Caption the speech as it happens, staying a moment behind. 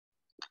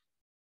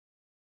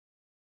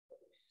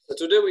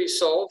So today we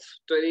solve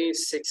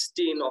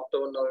 2016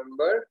 October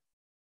November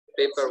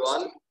paper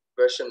 1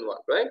 version 1,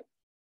 right?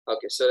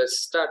 Okay, so let's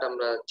start.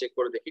 আমরা check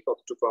করে দেখি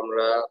কতটুকু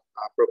আমরা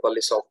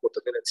properly solve করতে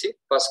পেরেছি.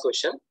 First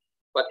question,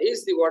 what is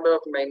the order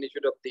of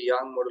magnitude of the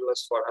Young modulus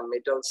for a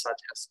metal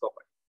such as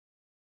copper?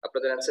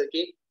 আপনাদের answer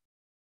কি?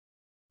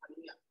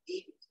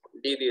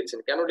 D দিয়েছেন.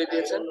 কেন D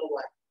দিয়েছেন?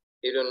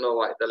 You don't know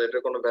why. তাহলে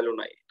এটার কোনো ভ্যালু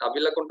নাই.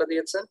 আবিলা কোনটা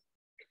দিয়েছেন?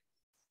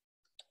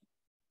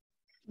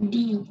 D.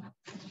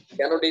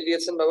 কেন D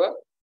দিয়েছেন বাবা?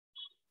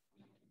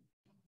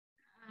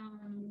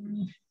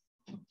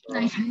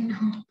 I don't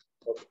know.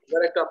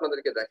 এবার একটু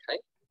আপনাদেরকে দেখাই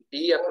D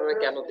আপনারা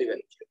কেন দিবেন।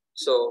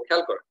 সো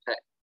খেয়াল করেন,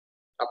 হ্যাঁ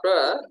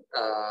আপনারা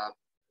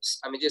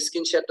আমি যে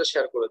স্ক্রিন শেয়ারটা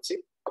শেয়ার করেছি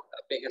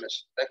আপনি এখানে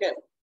দেখেন,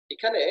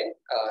 এখানে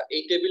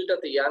এই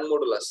টেবিলটাতে ইয়াং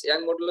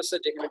মডুলাসের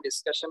যেখানে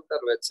ডিসকাশনটা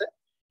রয়েছে,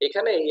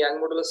 এখানে ইয়াং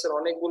মডুলাসের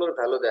অনেকগুলো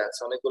ভ্যালু দেওয়া আছে,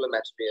 অনেকগুলো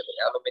material,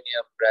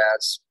 aluminium,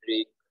 brass,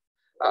 brick,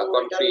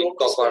 concrete,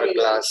 copper,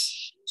 glass.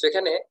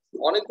 সেখানে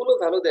অনেকগুলো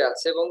ভ্যালু দেওয়া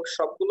আছে এবং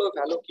সবগুলো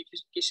ভ্যালু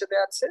কিসে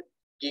দেওয়া আছে?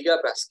 Giga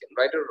Pascal,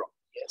 right or wrong?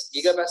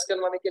 Giga Pascal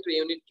মানে কি?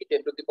 ইউনিট কি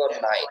 10 to the power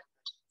 9,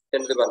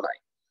 10 to the পাওয়ার 9।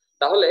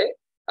 তাহলে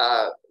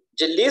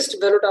যে লিস্ট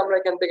ভ্যালুটা আমরা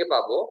এখান থেকে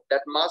পাবো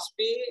that must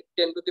be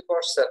 10 to the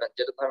পাওয়ার 7,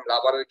 যেটা ধরেন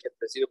রাবারের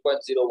ক্ষেত্রে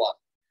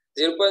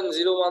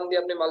 0.01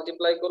 দিয়ে আপনি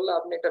মাল্টিপ্লাই করলে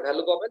আপনি একটা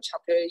ভ্যালু পাবেন,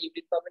 সাথে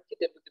ইউনিট পাবেন কি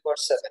 10 টু দি পাওয়ার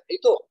 7, এই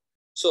তো।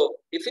 So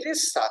if it is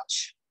such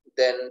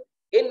দেন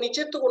এর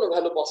নিচের তো কোনো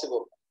ভ্যালু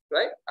পসিবল না,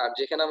 রাইট? আর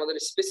যেখানে আমাদের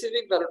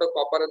স্পেসিফিক ভ্যালুটা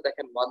কপারের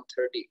দেখেন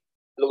 130,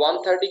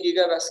 130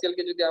 গিগা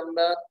প্যাসকেলকে যদি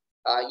আমরা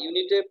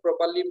ইউনিটে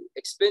প্রপারলি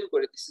এক্সপ্লেইন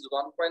করি, this is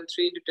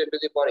 1.3 into 10 to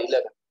the পাওয়ার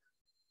 11।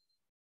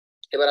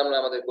 এবার আমরা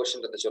আমাদের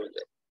কোশ্চেনটাতে চলে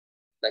যাই।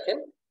 দেখেন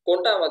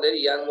কোনটা আমাদের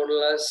ইয়াং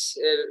মডুলাস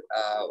এর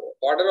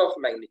order of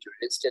magnitude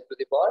is 10 to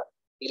the power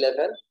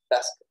 11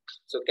 Pascal.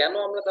 So কেন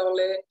আমরা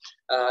তাহলে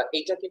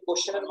এইটাকে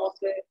কোশ্চেনের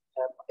মধ্যে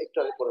একটু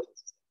আগে করে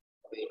ফেলছি,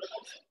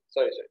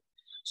 সরি।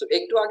 সো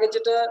একটু আগে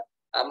যেটা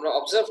আমরা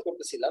অবজার্ভ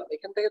করতেছিলাম,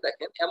 এখান থেকে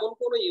দেখেন এমন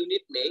কোন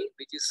ইউনিট নেই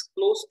which is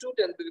close to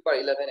 10 to the power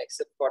 11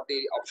 except for the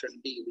option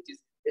D which is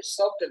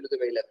itself 10 to the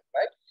power 11,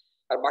 right?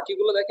 আর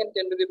বাকিগুলো দেখেন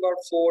 10 to the power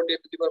 4, 10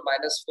 to the power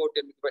 -4,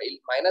 10 to the power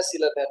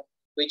 -11,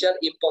 which are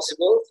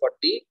impossible for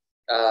the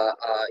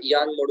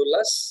young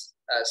modulus,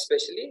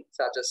 especially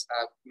such as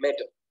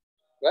metal,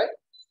 right?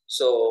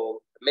 So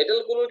metal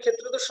গুলোর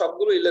ক্ষেত্রে তো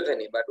সবগুলো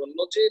 11ই, but অন্য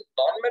যে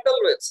নন metal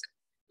রয়েছে,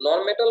 নন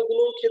metal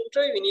গুলোর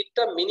ক্ষেত্রে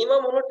ইউনিটটা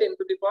মিনিমাম হলো 10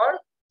 to the power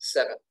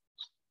 7,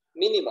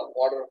 minimum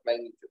order of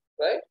magnitude,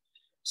 right?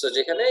 So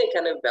যেখানে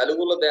এখানে ভ্যালু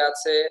গুলো দেয়া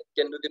আছে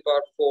 10 to the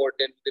power 4,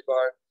 10 to the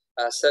power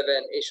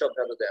 7, এই সব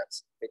ভ্যালু দেয়া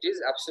আছে। It is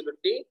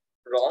absolutely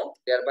wrong,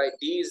 thereby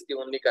D is the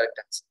only correct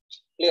answer.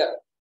 Clear?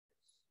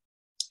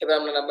 এবার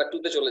আমরা নাম্বার 2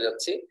 তে চলে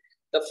যাচ্ছি।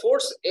 The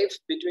force F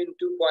between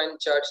 2 point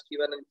charge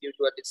Q1 and Q2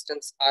 at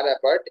distance r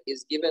apart is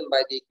given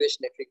by the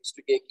equation F equals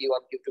to K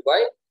Q1 Q2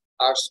 by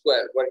r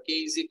square, where K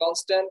is a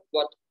constant.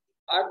 What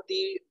are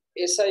the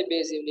SI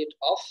base unit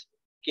of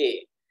K?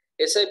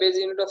 SI base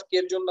unit of K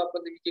এর জন্য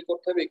আপনাদেরকে কি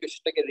করতে হবে?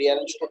 ইকুয়েশনটাকে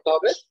rearrange করতে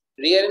হবে।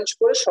 Rearrange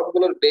করে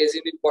সবগুলোর বেজ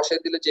ইউনিট বসাই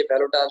দিলে যে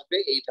ভ্যালুটা আসবে,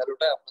 এই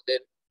ভ্যালুটা আপনাদের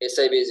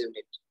SI বেজ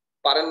ইউনিট।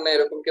 পারেন না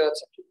এরকম কেউ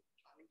আছে?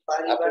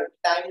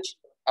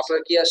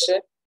 আপনার কি আসে?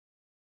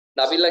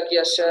 নাবিলা কি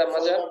আসে?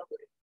 আমাদের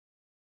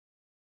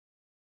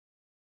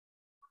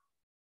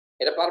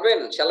এটা পারবেন?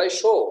 shall I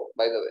show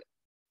by the way?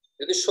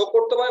 যদি শো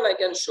করতে পারেন I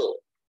can show.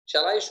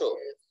 shall I show?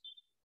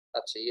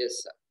 আচ্ছা,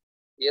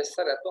 yes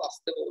sir এত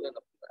আস্তে বললেন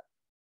আপনারা।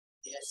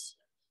 yes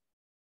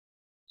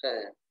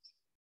হ্যাঁ,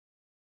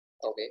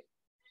 ওকে,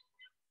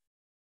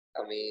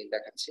 আমি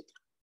দেখাচ্ছি।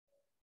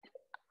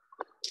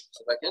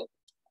 দেখেন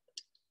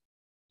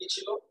কি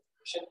ছিল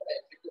কোশ্চেনটা,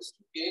 F equals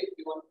to K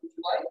Q1 Q2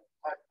 by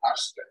r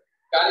square।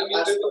 Car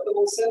unit বের করতে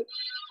বলছেন?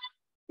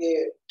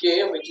 K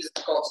which is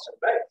the constant,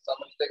 right? So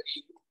আমরা যদি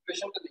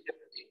ইকুয়েশনটা লিখে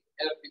ফেলি,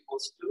 F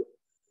equals to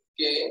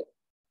K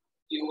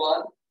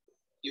Q1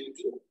 Q2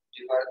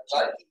 divided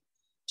by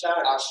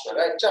r square,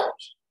 right?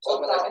 Charge. So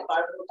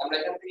আমরা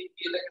এখান থেকে K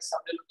টাকে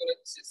সাবডিভিড করে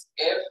this is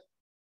F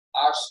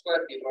r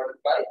square divided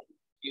by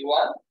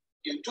Q1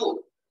 Q2।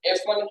 F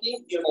মানে কি?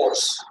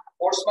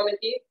 force মানে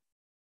কি?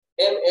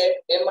 m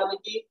মানে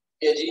কি?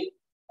 kg,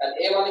 and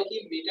a মানে কি?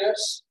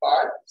 meters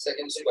per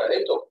second square,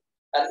 এই তো।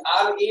 and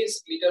r is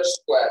meter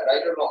square,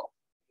 right or wrong?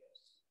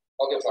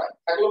 okay fine,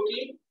 থাকলো কি?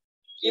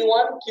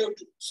 Q1 Q2।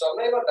 so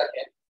আমরা এবার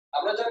দেখেন,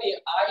 আমরা জানি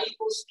I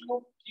equals to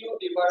Q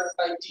divided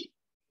by T।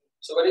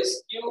 so what is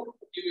Q?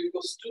 Q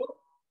equals to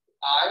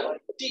I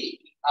T।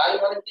 I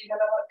মানে কি?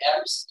 এখানে আমার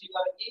amps, T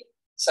মানে কি?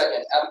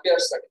 second,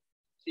 ampere second।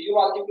 so you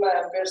multiply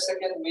ampere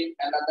second with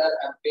another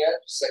ampere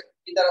second,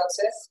 কি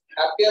দাঁড়াচ্ছে?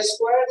 ampere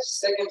square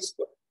second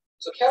square।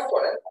 so খেয়াল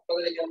করেন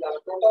আপনাদের এখানে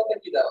টোটালটা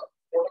কি দাঁড়াচ্ছে?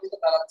 টোটালটা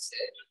দাঁড়াচ্ছে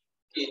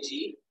kg,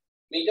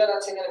 মিটার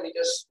আছে এখানে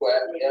metre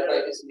square, thereby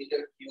it is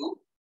meter cube।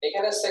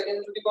 এখানে সেকেন্ড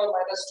টু দি পাওয়ার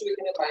 -2,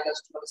 এখানে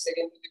 -2 মানে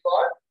second to the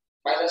power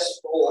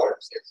 -4,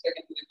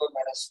 second to the power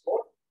 -4,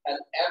 and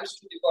amps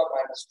to the power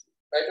 -2,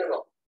 right or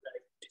wrong?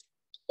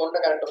 কোনটা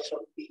correct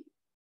option? B,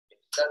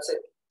 that's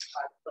it।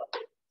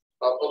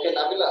 okay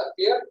Nabila,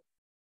 clear?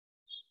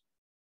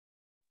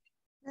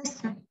 Yes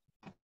sir.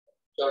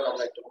 চলুন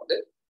আমরা একটু আমাদের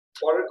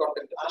পরের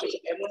content আমি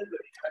এমন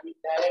করি আমি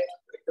ডাইরেক্ট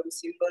একদম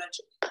সিম্পল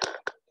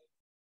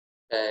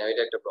হ্যাঁ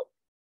এটা একটা প্রবলেম,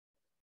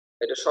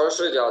 এটা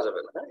সরাসরি যাওয়া যাবে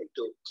না, হ্যাঁ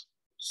একটু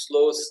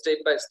স্লো স্টেপ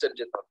বাই স্টেপ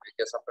যেতে হবে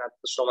বিকজ আপনার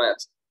হাতে সময়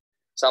আছে।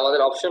 সো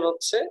আমাদের অপশন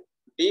হচ্ছে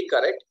B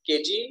correct,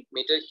 KG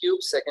metre cube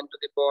second to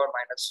the power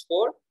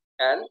 -4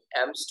 and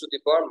amps to the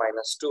power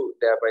 -2,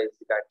 thereby is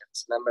the correct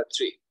answer. Number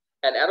 3,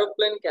 an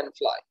aeroplane can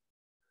fly.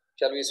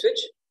 Shall we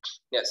switch?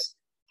 Yes,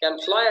 can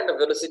fly at a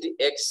velocity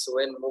x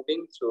when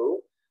moving through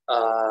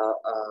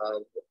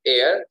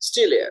air,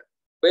 still air.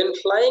 When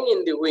flying in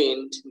the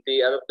wind, the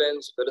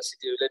aeroplane's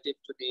velocity relative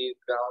to the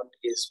ground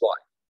is y.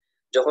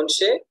 যখন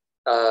সে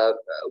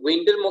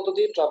উইন্ডের মধ্য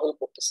দিয়ে travel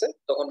করতেছে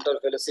তখন তার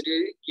velocity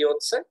কি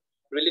হচ্ছে,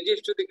 relative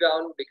to the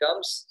ground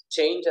becomes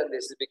change and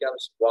this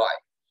becomes y.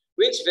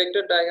 Which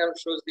vector diagram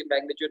shows the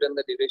magnitude and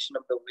the direction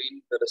of the wind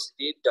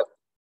velocity w?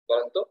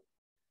 বলেন তো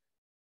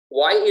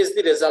y is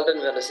the resultant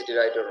velocity,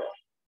 right or wrong?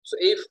 So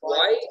if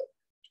y,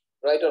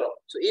 right or wrong?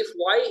 So if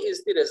y is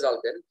the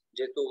resultant,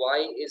 যেহেতু y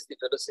is the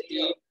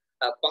velocity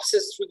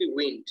passes through the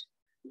wind,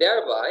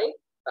 thereby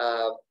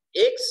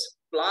x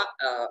plus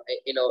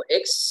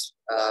x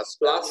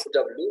plus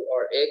w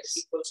or x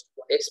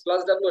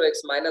plus w or x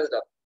minus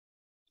w.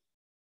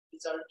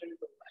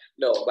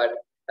 No, but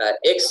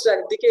x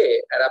একদিকে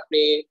আর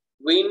আপনি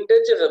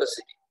উইন্ডের যে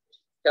velocity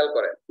খেয়াল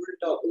করেন,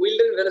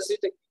 উইন্ডের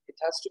velocity it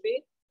has to be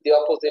the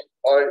opposite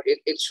or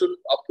it should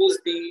oppose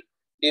the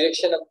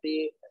direction of the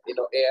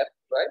air,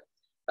 right?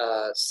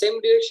 Same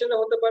direction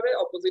হতে পারে,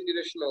 opposite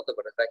direction হতে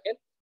পারে। দেখেন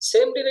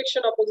সেম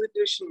ডিরেকশন অপোজিট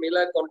ডিরেকশন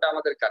মিলায় কোনটা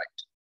আমাদের কারেক্ট,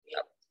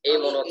 এই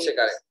মনে হচ্ছে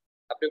কারেক্ট।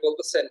 আপনি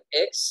বলতেছেন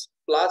x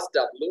plus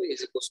w is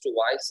equals to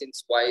y since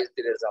y is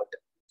the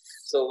resultant,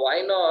 so why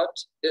not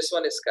this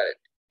one is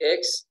correct,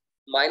 x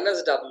minus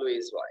w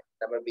is y,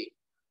 number b.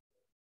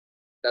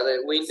 তাহলে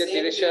উইন্ডের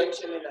ডিরেকশনটা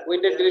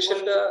উইন্ডের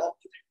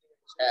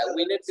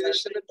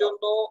ডিরেকশনের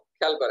জন্য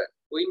খেয়াল করেন,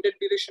 উইন্ডের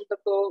ডিরেকশনটা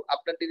তো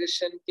আপনার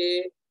ডিরেকশনকে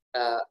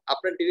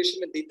আপনার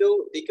ডিরেকশনের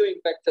দিকেও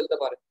ইম্প্যাক্ট ফেলতে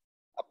পারে,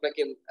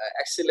 আপনাকে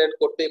অ্যাক্সিলারেট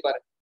করতেই পারে,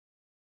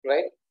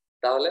 রাইট?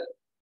 তাহলে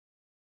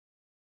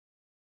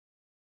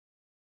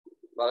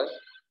বলেন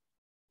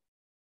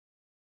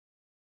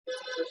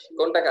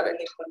কোনটা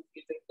কারেক্ট?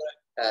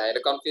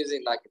 এটা কনফিউজিং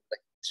না, কিন্তু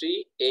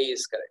 3A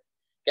ইজ কারেক্ট।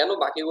 কেন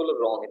বাকিগুলো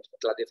রং এটা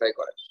ক্লারিফাই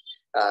করেন।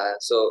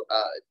 সো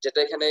যেটা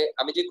এখানে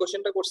আমি যে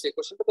কোশ্চেনটা করছি এই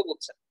কোশ্চেনটা তো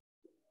বুঝছেন।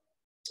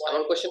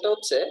 আমার কোশ্চেনটা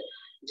হচ্ছে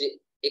যে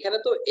এখানে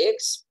তো x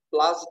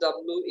plus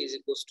w is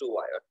equals to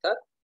y, অর্থাৎ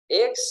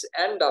x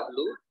এন্ড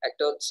w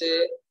একটা হচ্ছে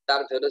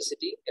তার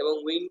ভেলোসিটি এবং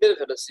উইন্ডের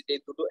ভেলোসিটি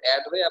দুটো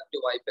অ্যাড হয়ে আপনি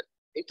y পেলেন,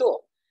 এই তো।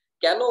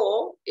 কেন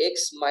x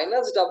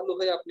মাইনাস w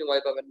হয়ে আপনি y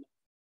পাবেন না?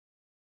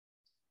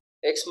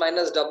 x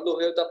মাইনাস w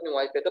হয়েও তো আপনি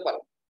y পেতে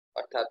পারেন,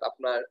 অর্থাৎ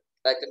আপনার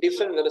একটা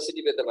ডিফারেন্ট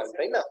ভেলোসিটি পেতে পারেন,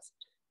 তাই না?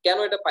 কেন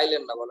এটা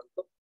পাইলেন না বলেন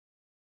তো?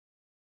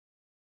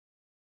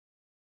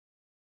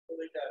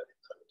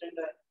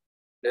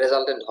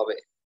 রেজাল্টেন্ট হবে,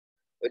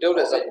 ওইটাও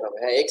রেজাল্টেন্ট হবে।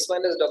 হ্যাঁ, x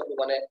মাইনাস w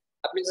মানে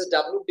আপনি জাস্ট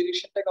w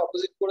ডিরেকশনটাকে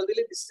অপোজিট করে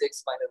দিলে this is x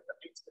minus w,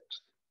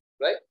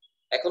 right?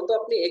 এখন তো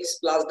আপনি x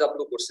প্লাস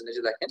w করছেন, এই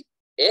যে দেখেন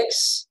x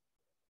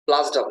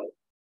plus w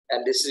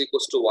and this is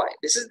equals to y,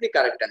 this is the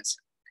correct answer.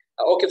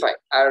 Okay fine.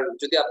 আর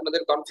যদি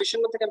আপনাদের কনফিউশন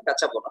না থাকে আমি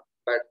পেঁচাবো না,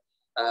 বাট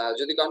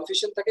যদি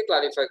কনফিউশন থাকে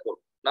ক্লারিফাই করব।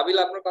 নাবিল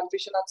আপনার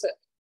কনফিউশন আছে?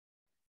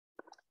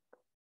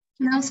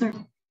 না স্যার।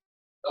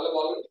 তাহলে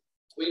বলুন,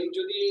 উইন্ড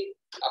যদি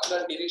আপনার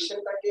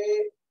ডিরেকশনটাকে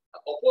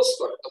অপোজ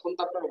করে তখন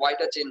তো আপনার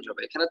ওয়াইটা চেঞ্জ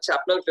হবে। এখানে হচ্ছে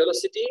আপনার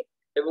ভেলোসিটি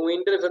এবং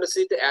উইন্ডের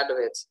ভেলোসিটিতে অ্যাড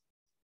হয়েছে,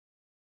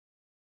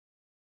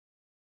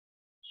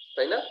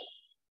 তাই না?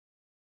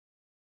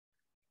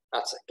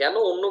 আচ্ছা, কেন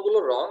অন্যগুলো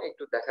রং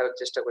একটু দেখার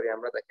চেষ্টা করি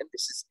আমরা। দেখেন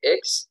this is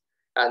x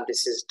and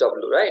this is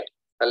w, right?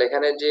 তাহলে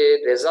এখানে যে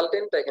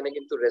রেজাল্টেন্টটা, এখানে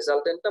কিন্তু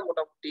রেজাল্টেন্টটা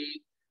মোটামুটি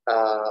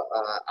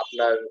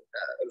আপনার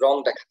রং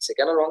দেখাচ্ছে।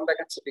 কেন রং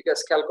দেখাচ্ছে? বিকজ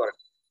খেয়াল করেন,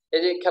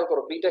 এই যে খেয়াল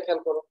করো বিটা,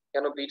 খেয়াল করো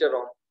কেন বিটা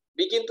রং।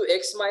 বি কিন্তু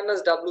x minus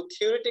w,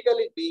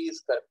 theoretically B is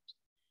correct.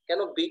 কেন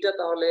বিটা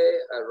তাহলে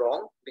রং?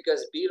 বিকজ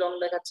বি রং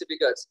দেখাচ্ছে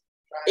বিকজ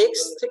x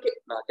থেকে,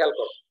 না খেয়াল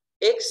করো,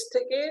 x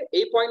থেকে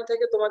এই পয়েন্ট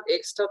থেকে তোমার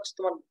এক্সটা হচ্ছে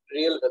তোমার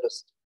রিয়েল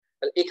ভেলোসিটি,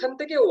 তাহলে এখান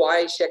থেকে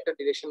ওয়াই সে একটা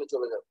ডিরেকশনে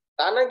চলে যাবে,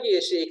 তা না গিয়ে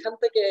সে এখান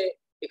থেকে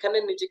এখানে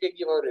নিজেকে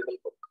কিভাবে রিভিল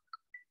করবে,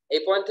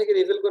 এই পয়েন্ট থেকে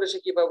রিভিল করে সে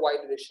কিভাবে ওয়াই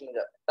ডিরেকশনে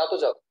যাবে, তা তো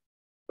যাবে,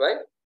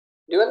 right?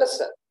 Do you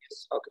understand?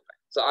 Okay fine.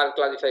 So R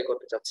clarify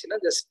করতে চাচ্ছি না,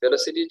 জাস্ট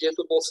ভেলোসিটি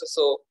যেহেতু বলছে,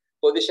 so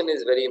position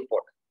is very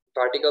important.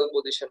 Vertical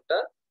পজিশনটা,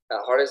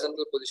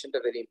 হরিজন্টাল পজিশনটা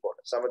ভেরি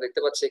ইম্পর্টেন্ট। সো আমরা দেখতে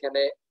পাচ্ছি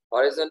এখানে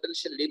হরিজন্টাল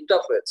সে লিফট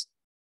আপ হয়েছে,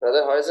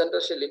 রাদার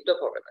হরিজন্টাল সে লিফট আপ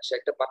হবে না, সে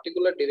একটা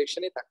পার্টিকুলার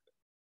ডিরেকশনেই থাকবে,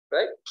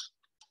 right?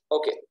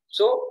 Okay,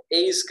 so A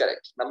is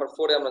correct. Number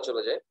 4 এ আমরা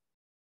চলে যাই।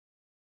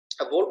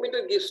 A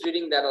voltmeter gives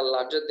reading that are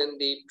larger than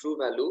the true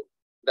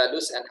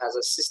values and has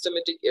a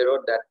systematic error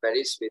that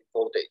varies with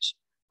voltage.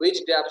 Which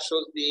graph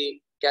shows the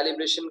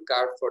calibration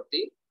curve for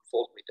the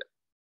voltmeter?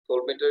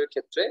 Voltmeter এর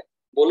ক্ষেত্রে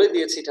বলে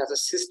দিয়েছি it has a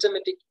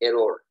systematic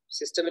error.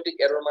 Systematic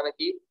error মানে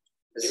কি?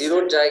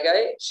 জিরোর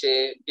জায়গায় সে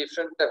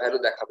ডিফারেন্টটা value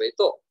দেখাবে,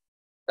 তো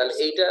তাহলে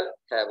এইটা,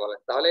 হ্যাঁ বলেন,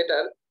 তাহলে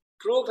এটার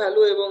ট্রু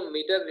ভ্যালু এবং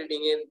মিটার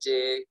রিডিং এর যে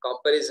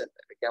কম্পারিজন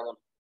কেমন?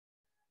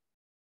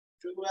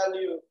 ট্রু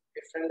ভ্যালু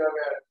ডিফারেন্ট হবে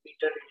আর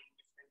মিটার রিডিং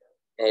ডিফারেন্ট হবে।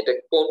 এটা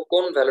কোন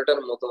কোন ভ্যালুটার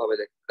মতো হবে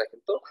দেখেন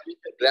তো।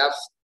 গ্রাফ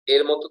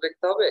এর মতো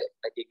দেখতে হবে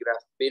নাকি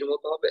গ্রাফ বি এর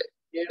মতো হবে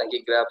নাকি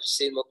গ্রাফ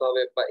সি এর মতো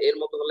হবে, বা এর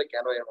মতো হলে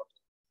কেন এর মতো?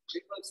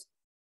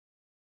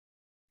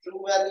 ট্রু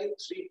ভ্যালু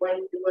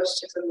 3.2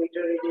 আসছে স্যার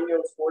মিটার রিডিং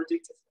এর 4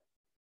 দিচ্ছে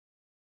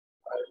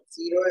আর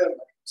 0 এর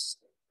মাইনাস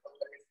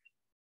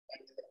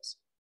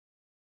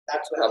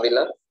দ্যাটস ওয়াই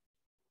আবিলা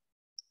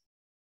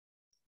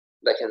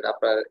দেখেন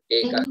আপনার এ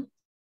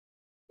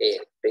এ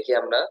দেখি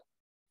আমরা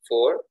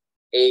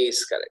 4A is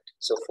correct.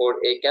 So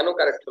 4A কেন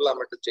কারেক্ট হলো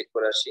আমরা একটু চেক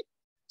করে আসি।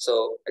 সো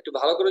একটু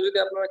ভালো করে যদি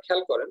আপনারা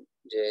খেয়াল করেন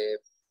যে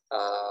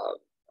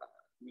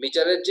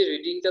মিটারের যে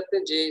রিডিংটাতে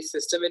যে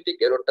সিস্টেমেটিক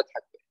এররটা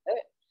থাকবে,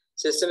 হ্যাঁ,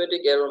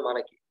 সিস্টেমেটিক এরর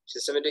মানে কি?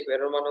 সিস্টেমেটিক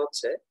এরর মানে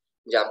হচ্ছে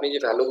যে আপনি যে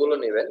ভ্যালুগুলো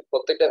নেবেন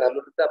প্রত্যেকটা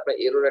ভ্যালুটাতে আপনার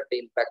এরর একটা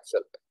ইম্প্যাক্ট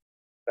ফেলবে,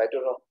 রাইট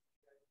অর রং?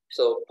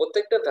 সো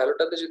প্রত্যেকটা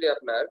ভ্যালুটাতে যদি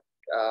আপনার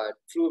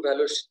ট্রু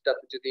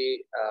ভ্যালুটাতে যদি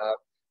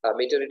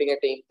মিটার রিডিং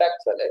একটা ইম্প্যাক্ট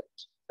ফেলে,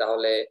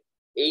 তাহলে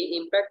এই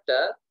ইম্প্যাক্টটা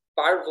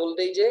পার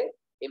ভোল্টেজে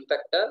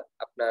ইম্প্যাক্টটা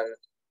আপনার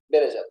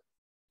বেড়ে যাবে।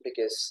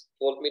 বিকজ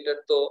ভোল্ট মিটার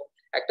তো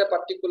একটা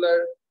পার্টিকুলার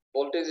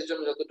ভোল্টেজের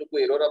জন্য যতটুকু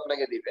এরর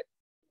আপনাকে দিবে,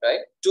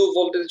 রাইট, 2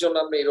 ভোল্টেজের জন্য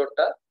আপনার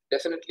এররটা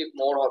ডেফিনেটলি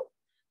মোর হবে।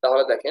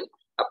 তাহলে দেখেন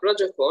আপনারা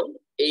যখন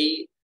এই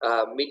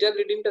মিটার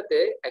রিডিংটাতে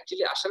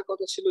অ্যাকচুয়ালি আসার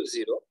কথা ছিল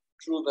 0,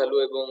 ট্রু ভ্যালু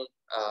এবং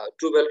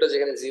ট্রু ভ্যালুটা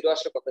যেখানে 0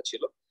 আসার কথা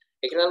ছিল,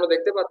 এখানে আমরা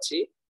দেখতে পাচ্ছি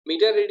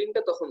মিটার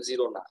রিডিংটা তখন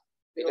 0 না,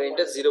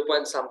 এটা 0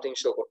 পয়েন্ট সামথিং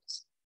শো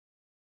করতেছে।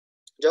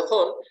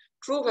 যখন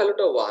ট্রু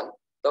ভ্যালুটা 1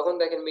 তখন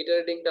দেখেন মিটার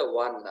রিডিংটা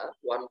 1 না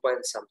 1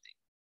 পয়েন্ট সামথিং।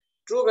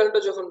 ট্রু ভ্যালুটা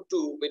যখন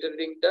 2 মিটার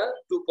রিডিংটা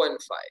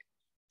 2.5।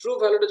 ট্রু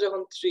ভ্যালুটা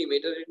যখন 3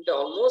 মিটার রিডিংটা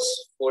অলমোস্ট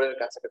 4 এর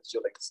কাছাকাছি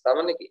চলে গেছে। তার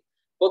মানে কি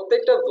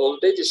প্রত্যেকটা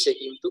ভোল্টেজ সে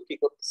কিন্তু কি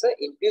করতেছে,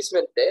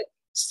 ইনক্রিজমেন্টে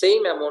সেম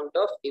অ্যামাউন্ট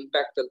অফ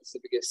ইম্প্যাক্ট ফেলতেছে।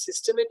 Because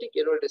systematic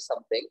error is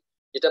something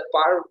যেটা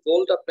পার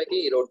ভোল্ট আপনাকে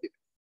এরর দিবে।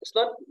 It's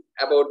not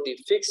about the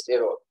fixed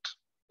error.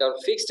 কারণ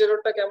ফিক্সড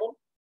এররটা কেমন?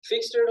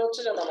 ফিক্সড এরর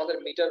হচ্ছে যেমন আমাদের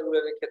মিটার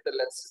রুলের ক্ষেত্রে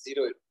let's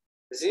 0 error.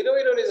 0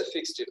 error is a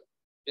fixed error.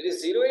 যদি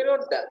 0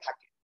 এরর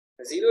থাকে,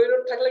 0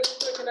 এরর থাকলে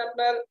কিন্তু এখানে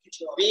আপনার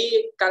বি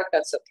কারেক্ট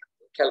অ্যান্সার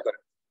থাকবে। খেয়াল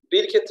করেন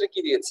বির ক্ষেত্রে কি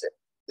দিয়েছে,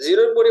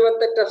 0 এর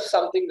পরিবর্তে একটা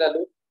সামথিং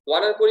ভ্যালু,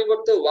 1 এর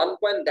পরিবর্তে 1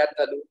 পয়েন্ট দ্যাট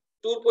ভ্যালু,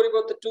 2 এর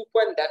পরিবর্তে 2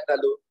 পয়েন্ট দ্যাট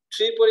ভ্যালু,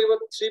 3 এর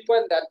পরিবর্তে 3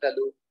 পয়েন্ট দ্যাট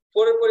ভ্যালু,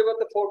 4 এর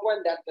পরিবর্তে 4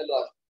 পয়েন্ট দ্যাট ভ্যালু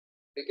আসবে।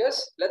 বিকজ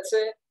লেটস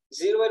সে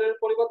 0 এর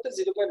পরিবর্তে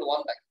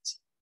 0.1 দেখাচ্ছে,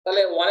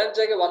 তাহলে 1 এর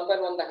জায়গায়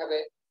 1.1 দেখাবে,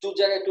 2 এর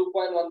জায়গায়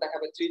 2.1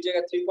 দেখাবে, 3 এর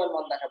জায়গায়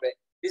 3.1 দেখাবে।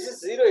 This is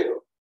 0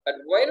 error. But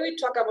when we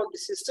talk about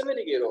the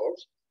systematic errors,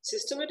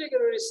 systematic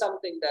error is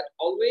something that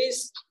always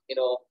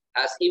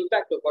has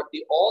impact over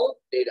the all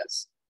data.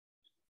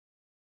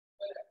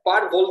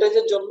 পার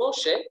ভোল্টেজের জন্য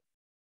সে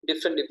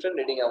ডিফারেন্ট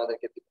রিডিং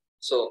আমাদেরকে দিবে।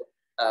 সো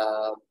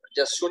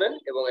জাস্ট শুনেন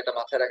এবং এটা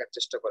মাথায় রাখার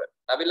চেষ্টা করেন।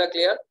 Nabila,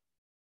 clear?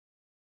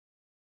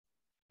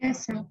 Yes,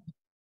 sir.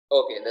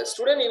 Okay, the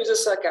student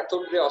uses a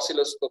cathode ray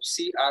oscilloscope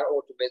CRO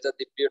to measure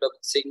the period of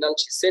the signal.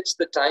 She sets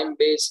the time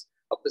base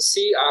of the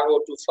CRO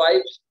to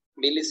 5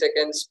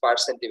 milliseconds per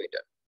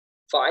centimeter.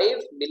 5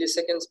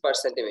 milliseconds per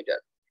centimeter.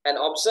 And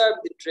observe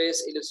the trace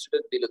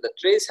illustrated below. The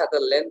trace has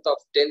a length of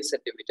 10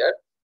 centimeter.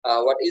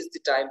 What is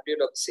the time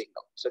period of the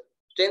signal? So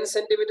 10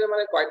 centimeter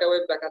মানে কয়টা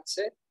wave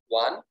দেখাচ্ছে?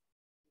 1,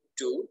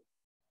 2,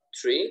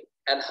 3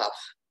 and half.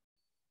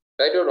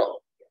 Right or wrong?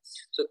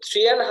 So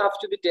 3 and half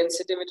যদি 10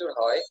 centimeter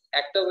হয়,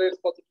 একটা wave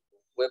কতটুকু?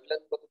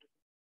 Wavelength কতটুকু?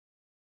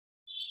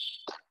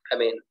 I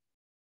mean,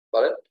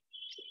 বলেন।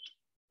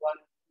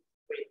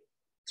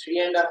 3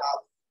 and a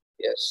half.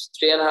 Yes,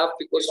 3 and a half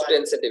equals to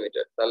 10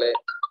 centimeter. তাহলে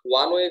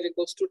 1 wave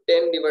equals to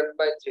 10 divided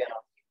by 3 and a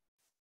half.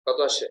 কত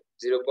আসে?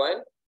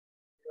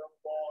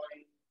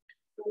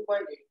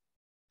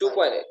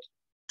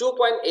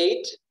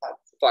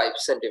 2.85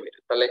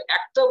 centimetre. তাহলে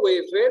একটা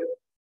ওয়েভের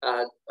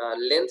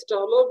লেন্থটা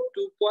হলো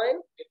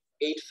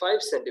 2.85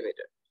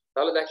 সেন্টিমিটার।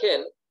 তাহলে দেখেন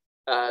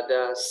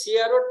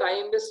সিআরও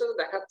টাইম বেসে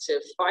দেখাচ্ছে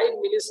 5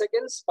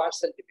 মিলিসেকেন্ডস পার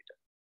সেন্টিমিটার।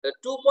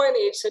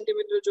 2.8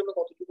 সেন্টিমিটারের জন্য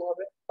কতটুকু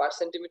হবে? পার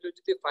সেন্টিমিটার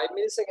যদি 5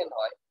 মিলিসেকেন্ড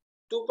হয়,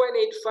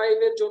 2.85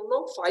 এর জন্য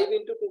 5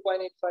 into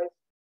 2.85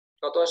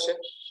 কত আসে?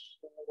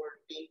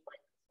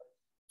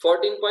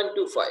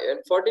 14.25 and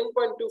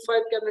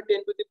 14.25 কে আপনি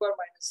 10 to the power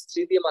minus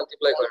 3 দিয়ে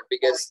মাল্টিপ্লাই করেন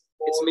because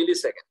it's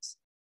মিলিসেকেন্ডস।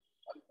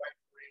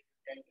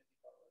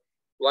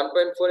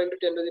 1.4 into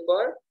 10 to the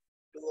power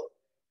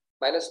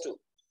minus 2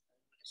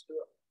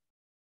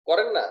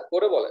 করেন না,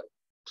 করে বলেন।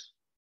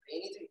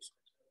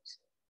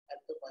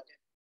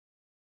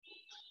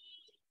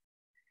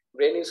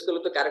 ব্রেন ইউজ করলে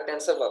তো কারেক্ট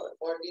অ্যান্সার পাবেন।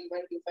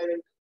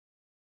 14.25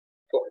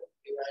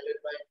 divided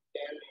by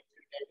 10 into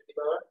 10 to the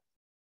power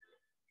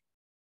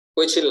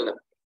কই ছিলেন না?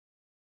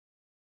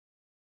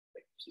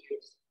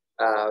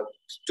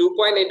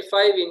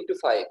 2.85 into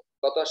 5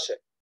 কত আসে?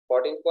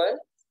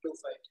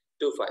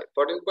 14.25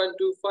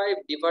 14.25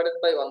 divided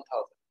by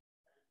 1000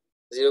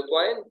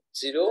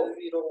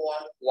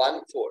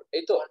 0.0014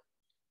 এই তো।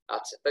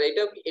 আচ্ছা, তাহলে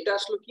এটা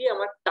আসলে কি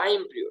আমার টাইম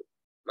পিরিয়ড,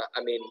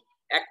 আই মিন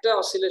একটা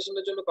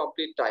অসিলেশনের জন্য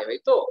কমপ্লিট টাইম,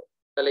 এই তো।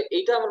 তাহলে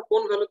এইটা আমার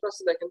কোন ভ্যালুতে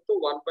আছে দেখেন তো,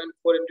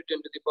 1.4 into 10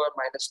 to the power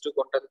minus 2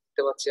 কোনটা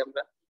দিতে পারছি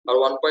আমরা? আর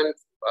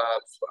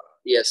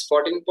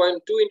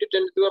 14.2 into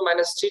 10 to the power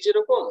minus 3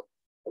 যেরকম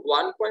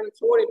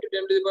 1.4 into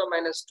 10 to the power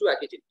minus 2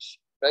 একই জিনিস,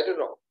 রাইট অর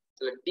রং?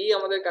 তাহলে ডি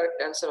আমাদের কারেক্ট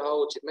অ্যান্সার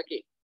হওয়া উচিত নাকি?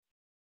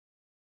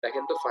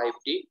 দেখেন তো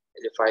 5D,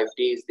 এই যে 5D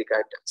is the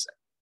correct answer.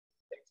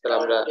 তাহলে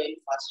আমরা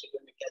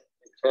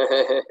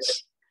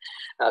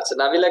আচ্ছা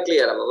নাবিলা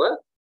ক্লিয়ার বাবা?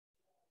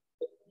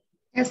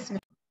 Yes, sir.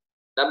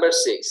 Number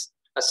 6.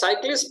 A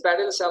cyclist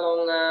pedals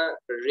along a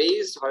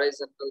raised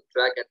horizontal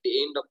track. At the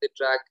end of the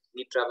track,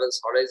 he travels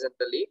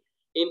horizontally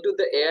into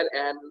the air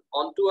and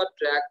onto a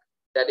track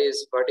that is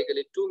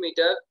vertically 2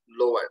 meters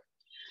lower.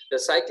 The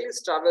cyclist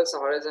travels a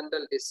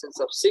horizontal distance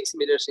of 6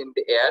 meters in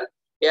the air.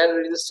 Air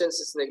resistance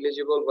is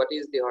negligible. What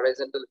is the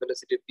horizontal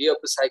velocity v of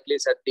the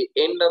cyclist at the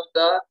end of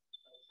the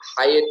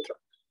higher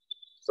track?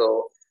 So,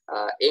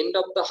 end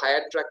of the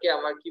higher track এ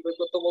আমার কি বের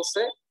করতে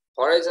বলছে?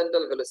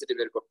 Horizontal velocity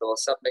বের করতে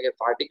বলছে, আপনাকে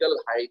vertical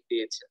height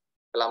দিয়েছে।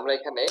 তাহলে আমরা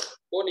এখানে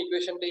কোন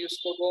ইকুয়েশনটা ইউজ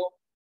করব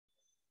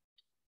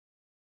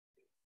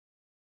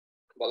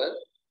বলেন?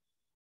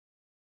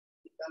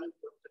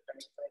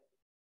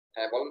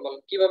 হ্যাঁ বলেন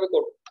বলেন কিভাবে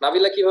করব?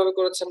 নাবিলা কিভাবে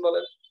করেছেন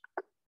বলেন?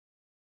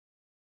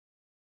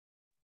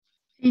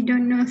 I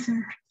don't know, sir.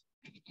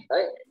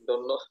 তাই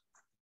ডোন্ট নো।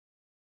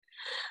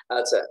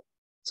 আচ্ছা,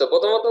 সো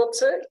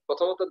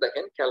প্রথমত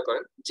দেখেন, খেয়াল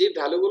করেন যে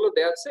ভ্যালুগুলো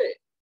দেয়া আছে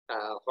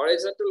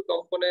horizontal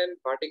component,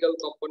 vertical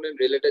component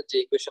related যে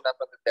ইকুয়েশন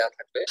আপনাদের দেয়া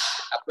থাকবে,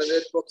 আপনাদের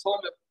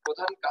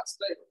প্রধান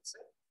কাজটাই হচ্ছে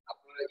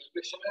আপনারা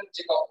ইকুয়েশনের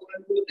যে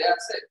কম্পোনেন্ট গুলো দেয়া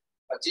আছে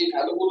বা যে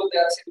ভ্যালুগুলো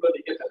দেয়া আছে এগুলো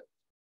লিখে ফেলেন।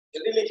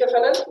 যদি লিখে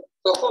ফেলেন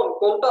তখন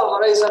কোনটা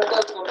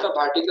হরাইজন্টাল কোনটা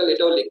ভার্টিক্যাল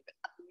এটাও লিখবেন।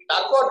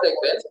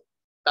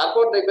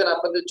 তারপর দেখবেন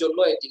আপনাদের জন্য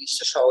এই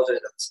জিনিসটা সহজ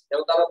হয়ে যাচ্ছে।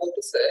 যেমন তারা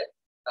বলতেছে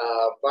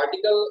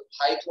ভার্টিক্যাল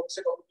হাইট হচ্ছে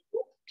কতটুকু,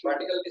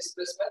 vertical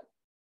displacement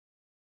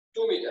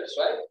 2 meters,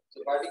 right? So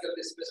vertical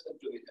displacement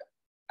 2 meter.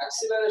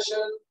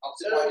 Acceleration of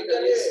the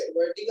particle is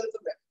vertical to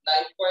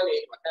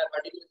 9.81. হ্যাঁ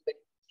vertical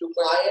 2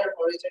 higher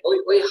horizontal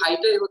ওই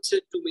হাইটাই হচ্ছে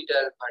 2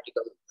 মিটার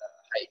ভার্টিক্যাল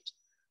হাইট।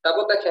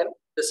 তারপর দেখেন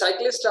the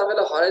cyclist travel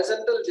a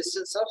horizontal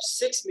distance of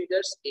 6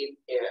 meters in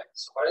air.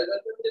 So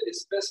horizontal যে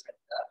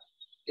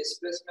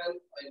displacement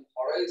in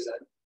horizon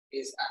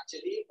is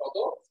actually কত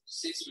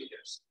 6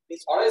 meters.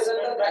 This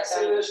horizontal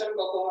acceleration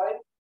কত হয়?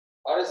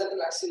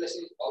 Horizontal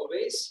acceleration is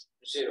always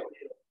 0.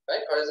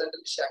 Right?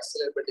 Horizontal say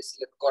accelerate বা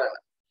decelerate করে না।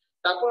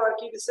 তারপর আর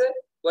কি দিছে?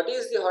 What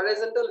is the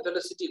horizontal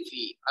velocity v?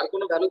 আর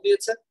কোন ভ্যালু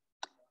দিয়েছে?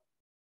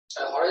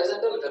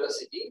 Horizontal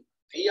velocity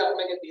v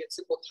আপনাকে দিয়েছে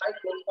কোথায়,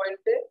 কোন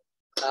পয়েন্টে?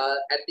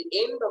 At the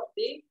end of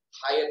the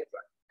higher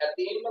track. At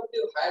the end of the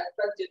higher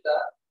track যেটা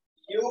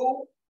u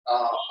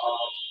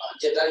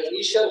যেটা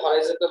initial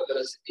horizontal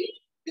velocity,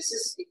 this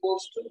is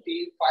equals to the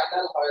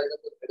final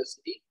horizontal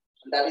velocity,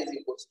 and that is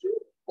equals to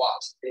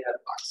what they have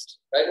asked.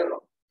 Right or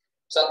wrong?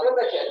 So আপনারা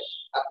দেখেন,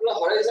 আপনারা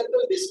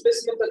horizontal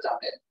ডিসপ্লেসমেন্টটা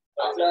জানেন,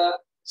 আপনারা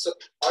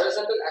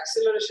horizontal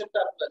অ্যাক্সিলারেশনটা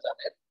আপনারা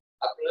জানেন,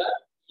 আপনারা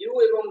u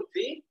এবং v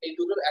এই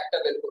দুটোর একটা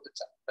বের করতে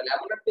চান। তাহলে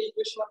এমন একটা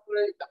ইকুয়েশন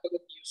আপনারা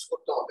আপনাদের ইউজ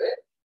করতে হবে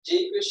যে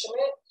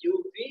ইকুয়েশনে u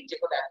v যে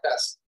কোনো একটা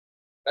আছে,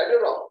 রাইট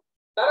অর রং?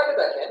 তার আগে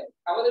দেখেন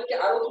আমাদেরকে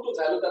আরো দুটো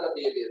ভ্যালু তারা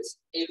দিয়ে দিয়েছে,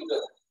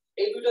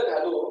 এই দুটো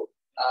ভ্যালু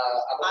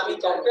আমি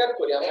কম্পেয়ার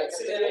করি। আমরা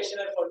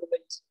অ্যাক্সিলারেশনের ফর্মুলা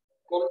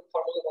কোন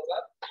ফর্মুলা বলবা?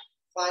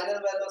 Final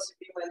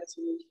velocity minus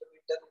u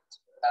inter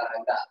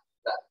না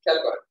খেয়াল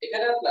করেন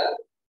এখানে আপনার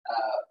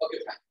ওকে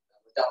ফাইন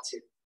যাচ্ছি।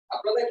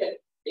 আপনারা দেখেন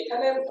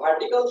এখানে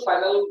ভার্টিক্যাল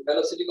ফাইনাল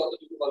ভেলোসিটি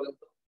কতটুকু বলেন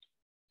তো?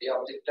 এই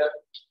অবজেক্টটা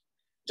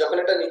যখন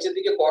এটা নিচের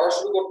দিকে পড়া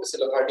শুরু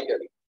করতেছিল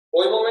ভার্টিক্যালি,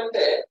 ওই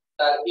মোমেন্টে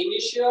তার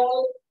ইনিশিয়াল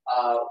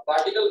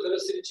ভার্টিক্যাল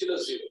ভেলোসিটি ছিল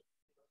 0,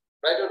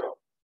 রাইট অর রং?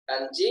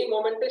 এন্ড যে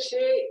মোমেন্টে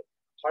সে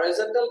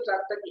হরাইজন্টাল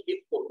ট্র্যাকটাকে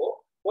হিট করব,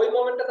 ওই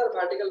মোমেন্টে তার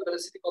ভার্টিক্যাল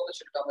ভেলোসিটি কত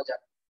ছিল এটা আমরা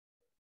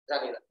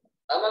জানি না।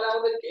 তার মানে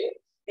আমাদেরকে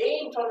এই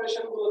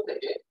ইনফরমেশন গুলো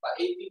থেকে বা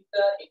এই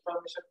তিনটা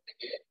ইনফরমেশন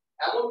থেকে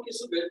এমন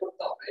কিছু বের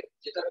করতে হবে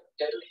যেটার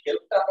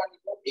হেল্পটা আমরা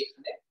নিব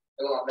এখানে,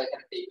 এবং আমরা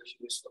এখানে এই ইকুয়েশন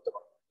ইউজ করতে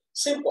পারবো।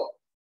 সিম্পল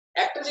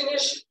একটা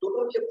জিনিস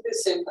দুটোর ক্ষেত্রে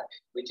সেম থাকে,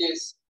 which is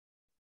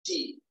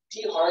t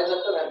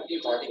horizontal and t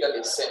vertical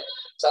is same.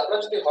 So আপনারা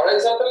যদি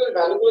হরাইজন্টাল এর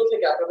ভ্যালুগুলো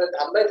থেকে আপনাদের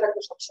ধান্দায়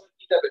থাকবে সবসময়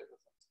টিটা বের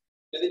করতে,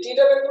 যদি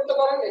টিটা বের করতে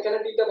পারেন এখানে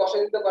টিটা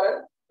বসাই দিতে পারেন,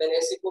 then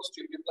s equals to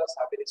v plus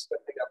half a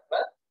square থেকে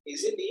আপনারা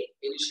easily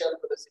initial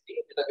velocity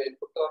যেটা বের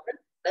করতে পারবেন,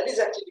 that is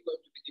actually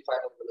going to be the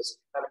final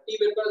velocity. তাহলে t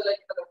বের করা যায়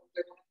কিনা দেখুন,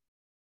 এখানে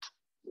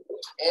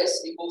s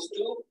equals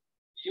to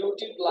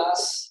ut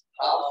plus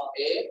half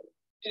a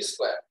t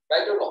square,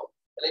 right or wrong?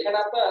 তাহলে এখানে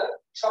আপনার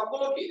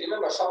সবগুলো কি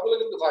রিমেম্বার, সবগুলো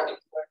কিন্তু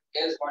vertical,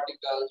 s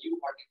vertical, u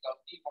vertical,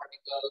 t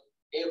vertical,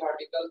 a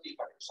vertical, t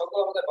vertical,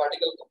 সবগুলো আমাদের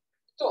ভার্টিক্যাল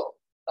কম্পোনেন্ট। তো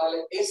তাহলে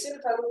s এর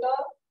ভ্যালুটা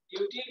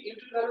ut এর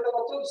ভ্যালুটা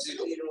কত?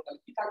 0।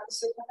 তাহলে কি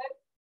থাকতেছে এখানে?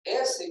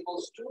 s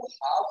equals to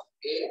half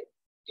a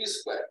t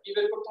square। কি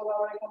বের করতে হবে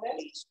আমার এখানে?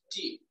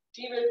 t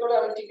বের করে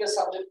আমি t কে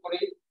সাবজেক্ট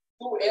করি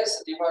 2s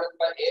divided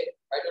by a,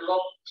 right or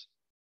wrong?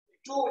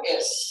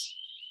 2s,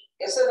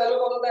 s এর ভ্যালু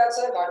কত দেয়া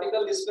আছে?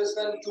 ভার্টিক্যাল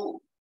ডিসপ্লেসমেন্ট 2,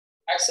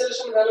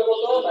 অ্যাক্সেলারেশন ভ্যালু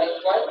কত?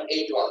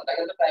 9.81।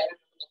 দেখেন তো টাইমের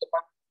কত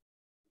পান?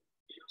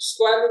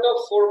 স্কয়ার রুট অফ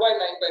 4 বাই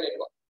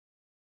 9.81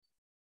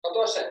 কত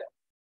আসে?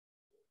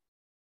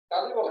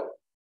 তাহলে বলেন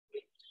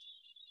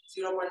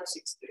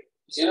 0.63.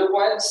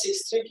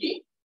 0.63 কি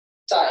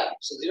time,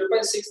 so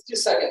 0.60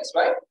 seconds,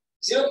 right?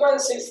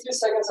 0.63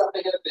 seconds আপনি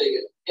এখানে পেয়ে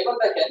গেলেন। এবার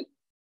দেখেন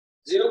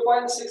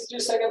 0.63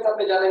 সেকেন্ডস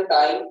আপনি জানেন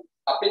টাইম,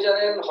 আপনি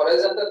জানেন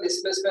হরাইজন্টাল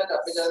ডিসপ্লেসমেন্ট,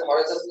 আপনি জানেন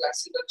হরাইজন্টাল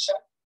অ্যাক্সিলারেশন,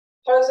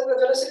 হরাইজন্টাল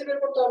ভেলোসিটি বের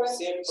করতে হবে।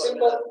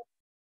 সিম্পল।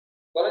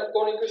 বলেন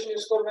কোন ইকুয়েশন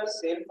ইউজ করবেন?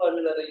 সেম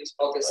ফর্মুলাটা use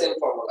okay, same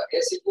formula,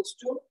 s equals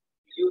to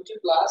ut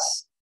plus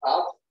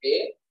half a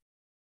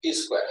t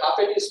square. Half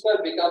a t square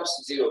becomes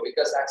 0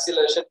 because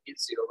acceleration is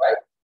 0, right?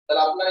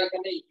 তাহলে আপনার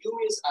এখানে u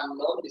is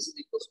unknown, this is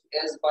equals to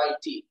s by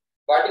t.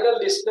 Vertical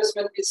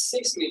displacement is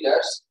 6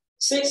 meters,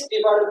 6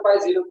 divided by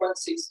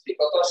 0.63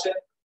 কত আসে?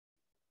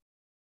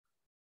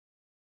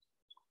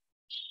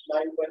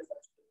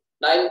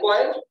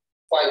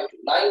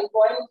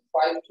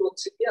 9.52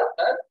 হচ্ছে কি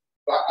আপনার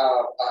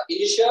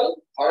initial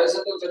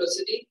horizontal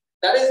velocity,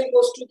 that is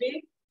equals to the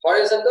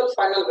horizontal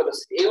final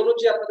velocity. এই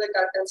অনুযায়ী আপনাদের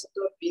কারেক্ট অ্যানসার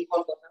হলো b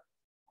হল কথা,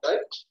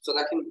 রাইট? সো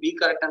দেখেন b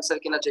কারেক্ট অ্যানসার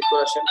কিনা চেক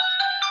করে আসেন।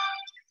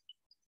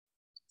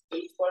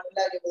 এই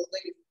ফর্মুলা আগে বলতে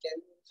গেছি কেন,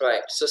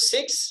 right, so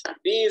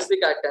 6b is the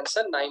correct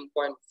answer,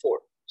 9.4.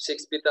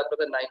 6b তে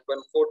আপনাদের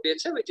 9.4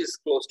 দিয়েছে, which is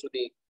close to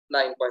the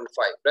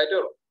 9.5, right?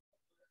 Or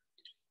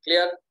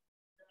clear?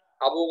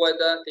 Abu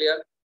ওয়াইদা clear?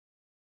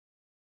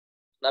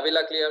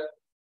 Nabila clear?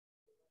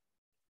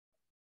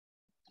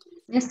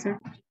 Yes, sir.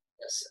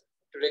 Yes.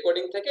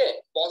 Recording থেকে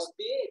পজ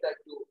দিয়ে এটা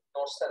একটু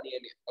নোটসটা নিয়ে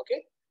নিন, ওকে?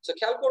 সো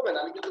খেয়াল করবেন,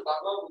 আমি কিন্তু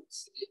বারবার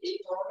বলছি যে এই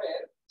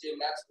ধরনের যে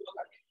ম্যাথস গুলো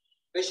থাকে,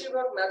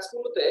 বেশিরভাগ ম্যাথস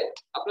গুলোতে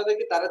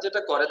আপনাদেরকে তারা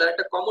যেটা করে, তারা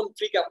একটা কমন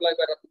ট্রিক অ্যাপ্লাই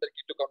করে আপনাদেরকে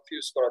একটু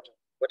কনফিউজ করার জন্য।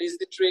 What is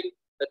the trick?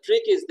 The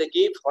trick is they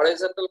give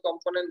horizontal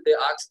component, they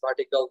ask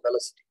vertical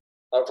velocity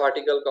or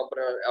vertical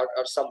component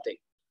or something,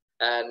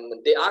 and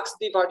they ask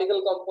the vertical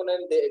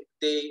component,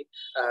 they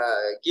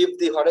give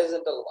the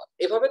horizontal one.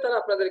 এভাবে তারা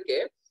আপনাদেরকে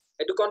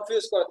একটু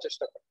confuse করার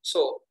চেষ্টা করে।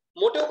 So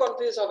মোটেও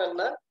confuse হবেন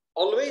না,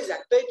 অলওয়েজ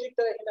একটাই ট্রিক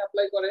তারা এখানে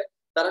অ্যাপ্লাই করে।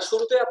 তারা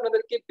শুরুতে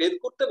আপনাদেরকে বের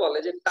করতে বলে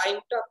যে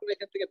টাইমটা আপনি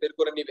এখান থেকে বের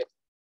করে নেবেন,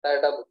 তারা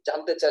এটা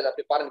জানতে চায়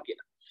আপনি পারেন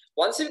কিনা।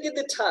 once you get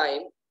the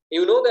time,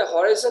 you know the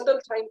horizontal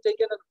time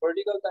taken and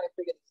vertical time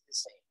taken is the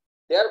same,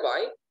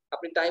 thereby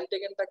আপনি টাইম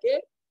টেকেনটাকে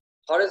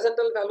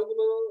হরাইজন্টাল ভ্যালু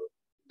গুলো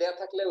দেয়া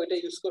থাকলে ওইটা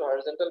ইউজ করে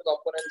হরাইজন্টাল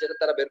কম্পোনেন্ট যেটা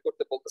তারা বের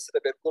করতে বলতেছে সেটা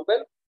বের করবেন।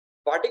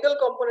 ভার্টিক্যাল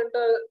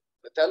কম্পোনেন্টটা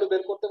ভ্যালু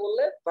বের করতে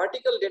বললে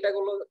ভার্টিক্যাল ডেটা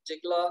গুলো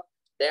যেগুলো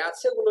দেয়া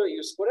আছে ওগুলো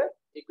ইউজ করে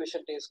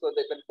ইকুয়েশনটা ইউজ করে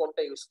দেখবেন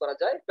কোনটা ইউজ করা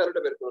যায়,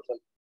 ভ্যালুটা বের করে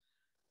ফেলবেন।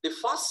 The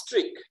first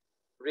trick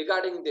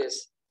regarding this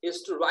is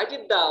to write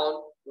it down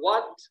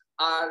what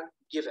are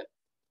given.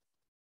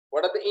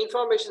 What are the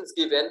informations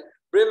given?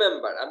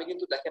 Remember, আমি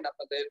কিন্তু দেখেন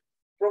আপনাদের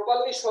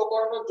প্রপারলি শো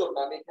করানোর জন্য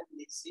আমি এখানে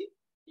লিখছি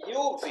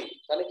uv,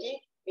 মানে কি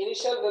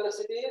initial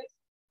velocity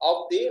of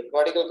the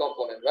vertical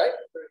component, right?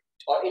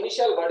 Or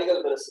initial vertical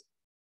velocity,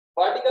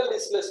 vertical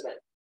displacement,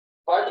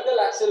 vertical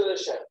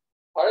acceleration,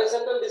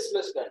 horizontal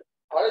displacement,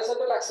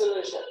 horizontal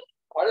acceleration,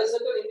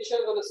 horizontal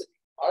initial velocity,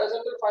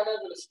 horizontal final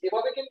velocity.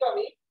 এভাবে কিন্তু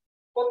আমি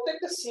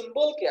প্রত্যেকটা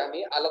সিম্বলকে আমি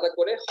আলাদা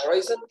করে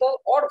হরাইজন্টাল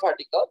অর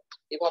ভার্টিক্যাল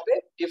এভাবে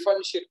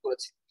ডিফারেন্সিয়েট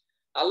করেছি।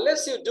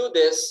 Unless you do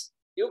this,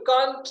 you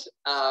can't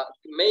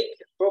make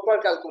proper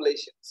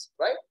calculations,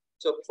 right?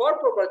 So for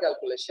proper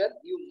calculation,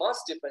 you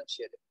must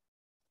differentiate it.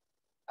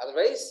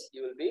 Otherwise,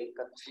 you will be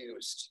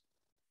confused.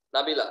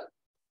 Nabila,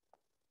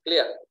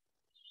 clear?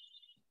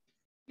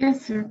 Yes,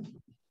 sir.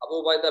 Abu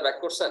Ubaida back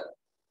question.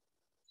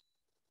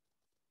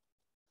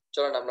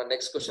 চলেন আমরা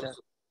next question.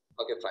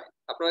 Okay fine,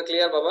 আপনারা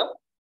clear বাবা?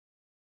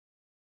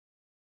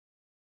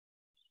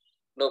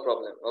 No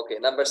problem. Okay,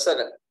 number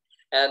 7.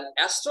 An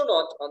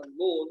astronaut on the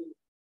moon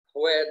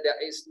where there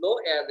is no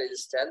air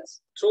resistance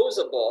throws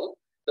a ball.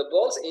 The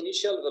ball's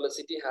initial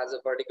velocity has a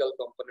vertical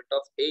component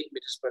of 8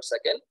 meters per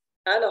second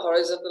and a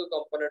horizontal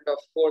component of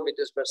 4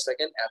 meters per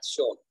second as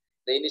shown.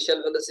 The initial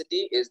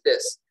velocity is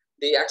this.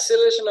 The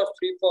acceleration of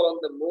free fall on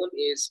the moon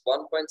is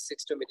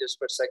 1.62 meters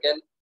per second.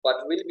 What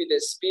will be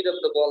the speed of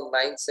the ball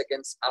 9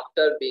 seconds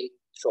after being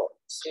thrown?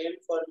 Same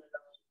formula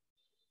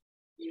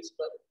use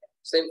করে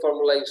same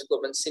formula use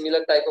করবেন,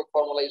 similar type of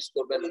formula use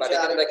করবেন। But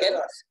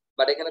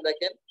এখানে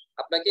দেখেন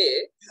আপনাকে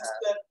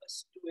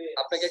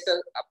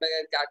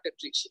একটা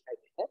trick শিখাই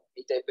দিই, হ্যাঁ?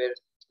 এই টাইপের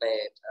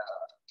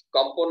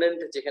কম্পোনেন্ট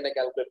যেখানে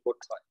ক্যালকুলেট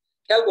করতে হয়,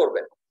 খেয়াল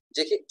করবেন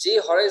যে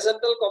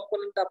হরাইজন্টাল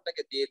কম্পোনেন্টটা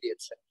আপনাকে দিয়ে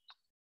দিয়েছে,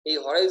 এই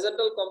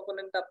হরাইজন্টাল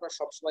কম্পোনেন্টটা আপনার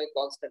সবসময়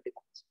কনস্ট্যান্টই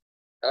থাকছে।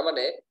 তার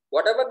মানে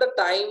what ever the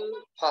time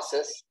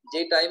passes,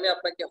 যে টাইমে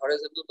আপনাকে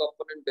হরাইজন্টাল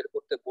কম্পোনেন্ট বের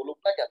করতে বলুক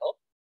না কেন,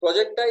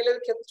 প্রজেক্টাইলের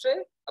ক্ষেত্রে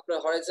আপনার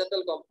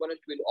horizontal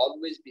component will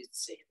always be the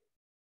same.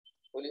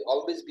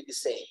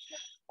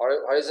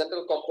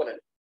 Horizontal component,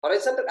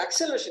 horizontal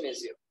acceleration is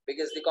zero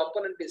because the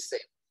component is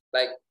same.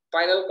 Like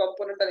final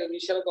component and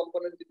initial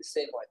component যদি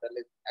সেম হয় তাহলে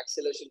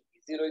acceleration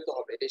জিরোই তো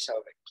হবে, এটাই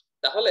স্বাভাবিক।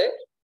 তাহলে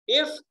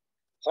if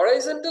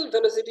horizontal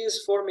velocity is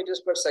 4 meters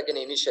per second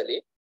initially,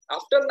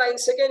 after 9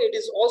 seconds it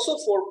is also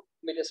 4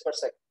 meters per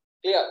second.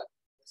 Clear?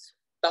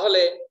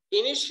 তাহলে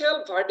initial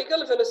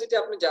vertical velocity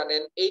আপনি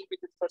জানেন 8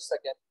 metre per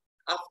second,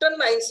 after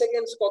 9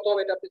 seconds কত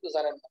হবে এটা আপনি তো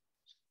জানেন না,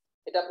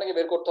 এটা আপনাকে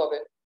বের করতে হবে।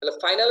 তাহলে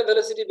ফাইনাল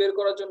ভেলোসিটি বের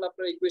করার জন্য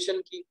আপনার ইকুয়েশন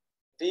কি?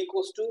 v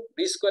equals to b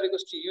square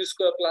equals to u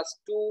square plus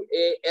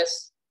 2as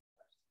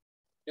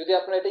যদি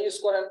আপনারা এটা ইউজ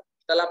করেন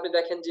তাহলে আপনি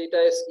দেখেন যে এটা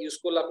ইউজ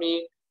করলে আপনি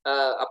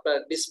আপনার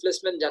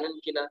ডিসপ্লেসমেন্ট জানেন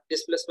কিনা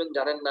ডিসপ্লেসমেন্ট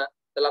জানেন না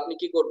তাহলে আপনি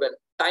কি করবেন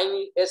time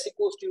s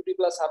equals to ut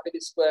plus half a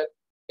square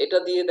এটা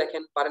দিয়ে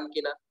দেখেন পারেন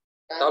কিনা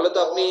তাহলে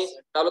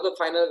তো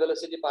ফাইনাল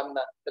ভেলোসিটি পান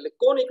না তাহলে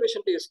কোন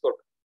ইকুয়েশনটা ইউজ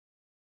করবেন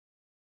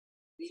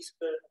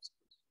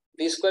v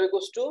square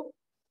equals to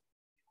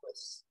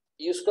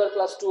u square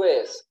plus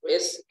 2as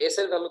s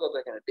এর ভ্যালু কত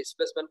এখানে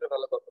ডিসপ্লেসমেন্টের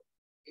ভ্যালু কত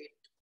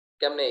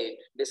 8 কেমনে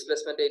 8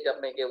 ডিসপ্লেসমেন্ট 8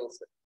 আপনাকে কে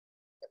বলছে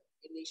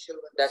initial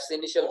that's the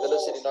initial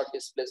velocity not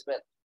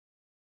displacement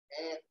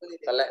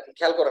তাহলে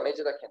খেয়াল করেন এই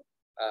যে দেখেন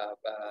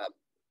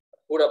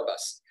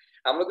পুরাবাস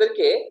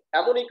আমাদেরকে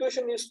এমন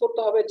ইকুয়েশন ইউজ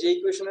করতে হবে যে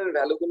ইকুয়েশনের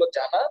ভ্যালু গুলো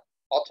জানা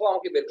অথবা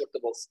আমাকে বের করতে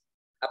বলছে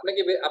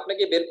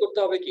আপনাকে বের করতে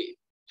হবে কি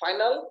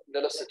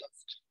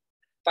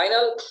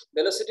ফাইনাল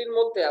ভেলোসিটির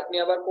মধ্যে আপনি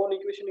আবার কোন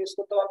ইকুয়েশন ইউজ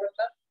করতে পারবেন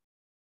না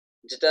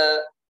যেটা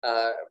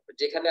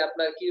যেখানে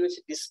আপনার কি রয়েছে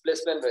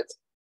ডিসপ্লেসমেন্ট রয়েছে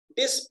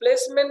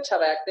ডিসপ্লেসমেন্ট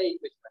ছাড়া একটা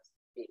ইকুয়েশন আছে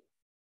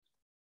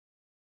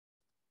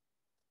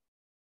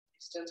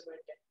distance by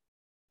time.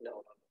 No.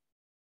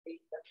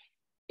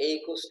 A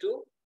equals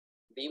to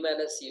v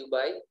minus u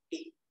by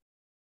t.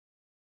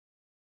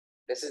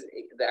 This is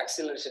the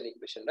acceleration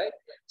equation, right?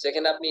 So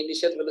এখানে আপনি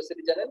initial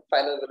velocity জানেন,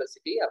 final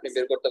velocity আপনি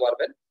বের করতে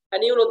পারবেন,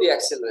 and you know the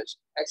acceleration.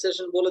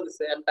 Acceleration বলে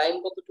দিছে, and time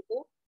কতটুকু?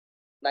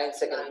 9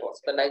 সেকেন্ড পর।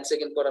 তো 9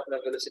 সেকেন্ড পর আপনার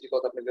velocity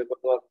কত আপনি বের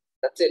করতে পারবেন।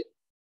 That's it.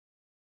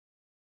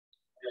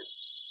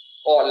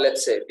 Or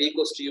let's say v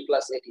equals to u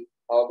plus at.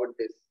 How about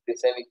this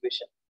same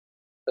equation?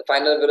 The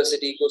final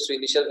velocity equals to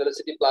initial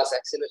velocity plus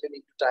acceleration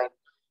into time.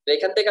 তো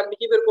এখান থেকে আপনি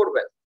কি বের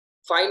করবেন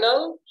final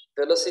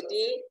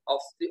velocity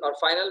of the or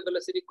final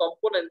velocity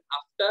component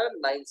after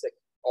 9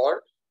 seconds or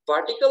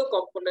vertical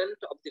component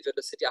of the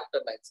velocity after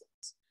 9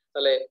 seconds.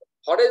 তাহলে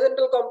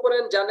horizontal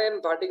component জানেন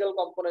vertical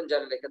component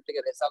জানেন এখান থেকে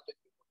রেজাল্ট কি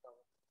করতে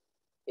হবে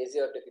easy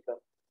or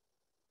difficult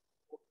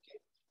okay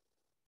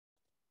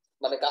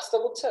মানে কাজটা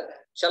বুঝছেন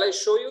shall I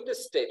show you the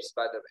steps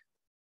by the way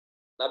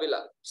Nabila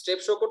step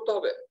show করতে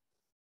হবে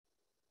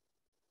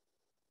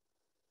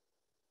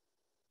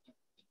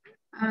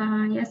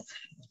Yes.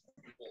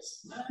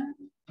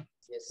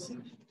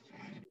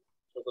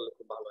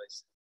 খুব ভালো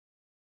হয়েছে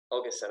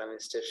ওকে স্যার আমি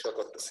স্টেপ শো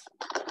করতেছি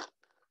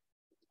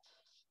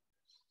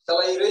Shall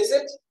I erase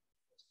it?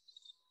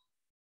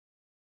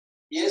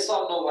 Yes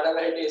or no,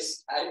 whatever it is,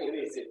 I will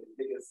erase it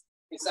because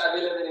it's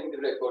available in the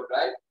record,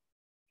 right?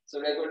 So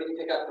recording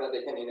থেকে আপনারা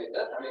দেখে নিন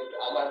এটা আমি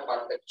আমার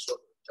পার্টটা শো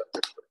করতে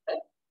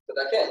তো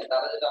দেখেন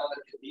তারা যেটা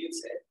আমাদেরকে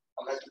দিয়েছে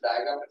আমরা একটা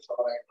ডায়াগ্রামে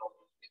সবার আগে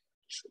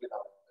সুবিধা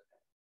হবে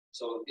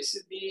So this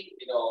is the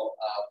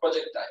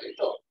projectile.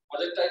 So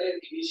projectile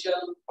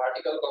initial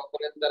vertical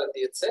component দ্বারা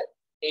দিয়েছে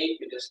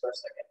 8 meters per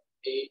second.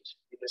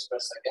 8 meters per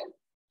second.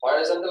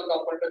 Horizontal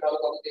component এর ভ্যালু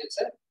কত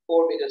দিয়েছে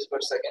 4 meters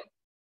per second.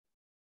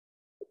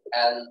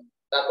 And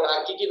তারপর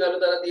আর কি ভ্যালু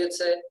দ্বারা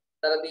দিয়েছে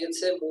তারা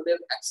দিয়েছে মুনের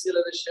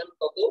অ্যাক্সিলারেশন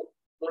কত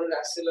মুনের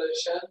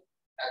অ্যাক্সিলারেশন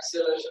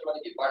মানে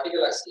কি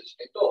ভার্টিক্যাল অ্যাক্সিলারেশন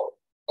তো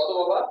কত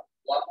বাবা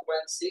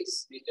 1.6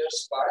 meters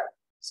per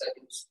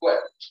second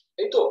square.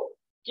 এই তো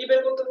কি বের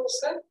করতে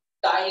বলছে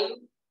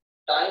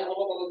টাইম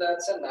হলো কত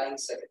দেখাচ্ছে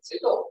 9 সেকেন্ডস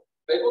এই তো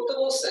বের করতে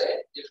বলছে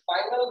যে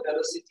final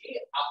velocity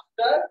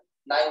after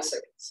 9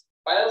 seconds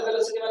final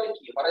velocity মানে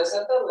কি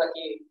হরাইজন্টাল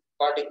নাকি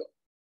vertical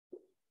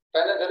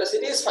final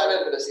velocity is final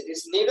velocity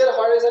is neither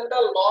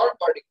horizontal nor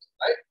vertical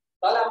right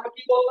তাহলে আমরা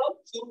কি বললাম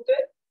শুরুতে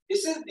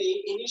this is the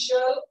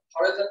initial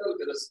horizontal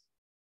velocity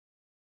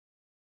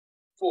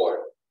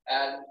 4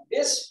 and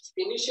this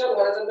initial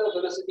horizontal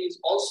velocity is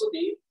also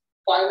the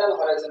final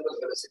horizontal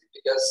velocity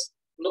because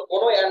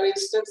no air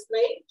resistance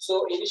nahi so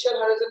initial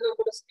horizontal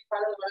velocity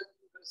final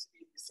horizontal velocity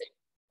is the same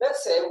let's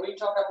say we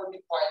talk about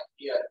the point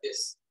here this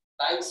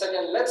 9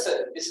 second let's say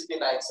this is the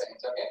 9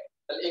 seconds okay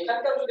তাহলে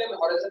এখানকার যদি আমি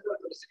horizontal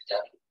velocity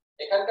জানি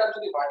এখানকার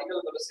যদি vertical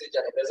velocity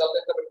জানি result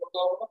একটা বের করতে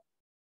হবে না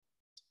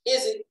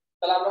ইজি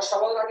তাহলে আমরা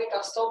সবার আগে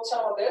কাজটা হচ্ছে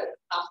আমাদের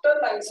after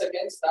 9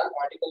 seconds তার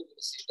vertical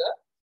velocity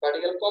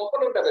vertical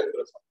component টা বের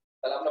করে ফেলবো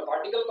তাহলে আমরা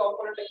vertical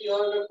component টা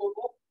কিভাবে বের করব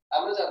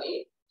আমরা জানি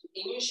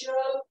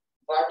initial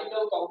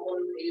vertical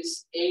component is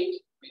 8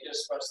 meters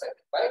per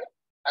second right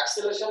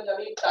acceleration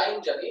জানি time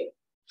জানি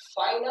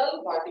final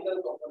vertical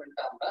component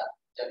টা আমরা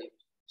জানি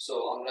so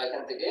আমরা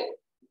এখান থেকে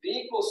v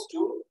equals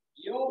to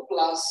u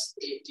plus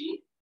at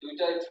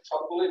দুইটাই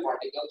সবগুলোই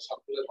vertical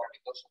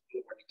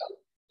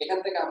এখান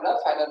থেকে আমরা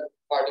final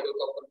vertical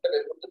component টা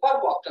বের করতে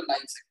পারবো after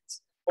 9 seconds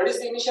what is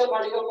the initial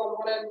vertical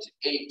component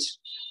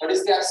 8 what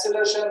is the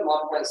acceleration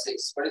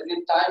 1.6 what is the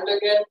time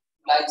again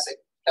 9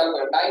 seconds খেয়াল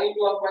করে 9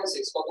 into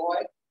 1.6 কত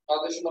হয়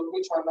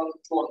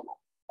 9.54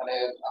 মানে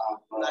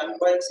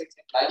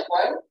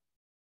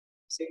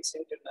 9.6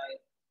 into 9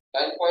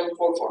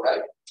 9.44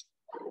 right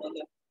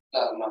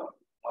no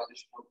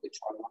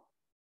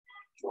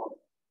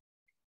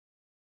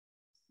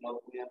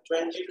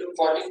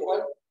 9.54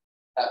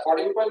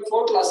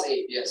 14.4 plus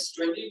 8 yes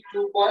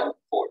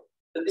 22.4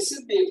 so this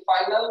is the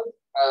final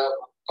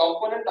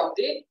component of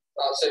the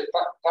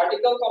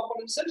vertical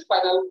component is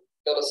final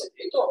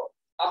velocity so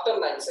after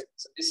 9 seconds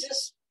so this is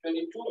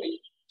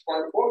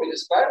 22.4 metre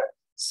per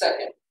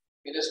second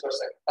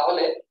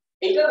তাহলে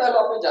এইটার value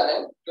আপনি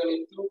জানেন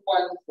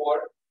 22.4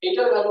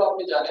 এইটার ভ্যালু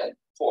আপনি জানেন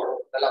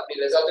 4 তাহলে আপনি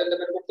রেজাল্টেন্ট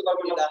বের করতে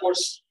পারবেন of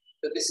course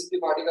so this is the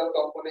vertical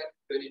component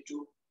 22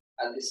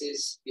 and this is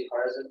the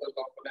horizontal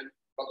component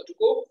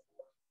কতটুকু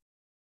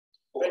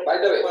by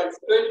the way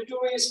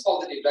 22 is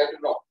positive right or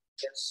wrong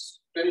yes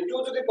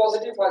 22 যদি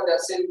পজিটিভ হয়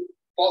that's in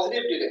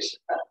positive direction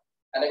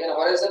and এখানে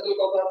horizontal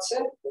কত আছে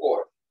 4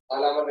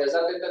 তাহলে আমার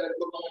রেজাল্টেন্টটা বের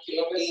করতে হবে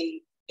কিভাবে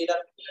এটা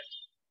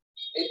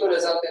এই তো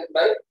resultant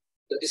right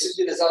so this is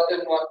the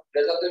resultant one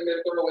resultant বের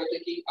করলে ওইটা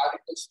কি r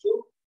equals to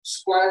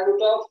square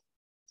root of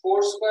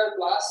 4 square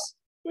plus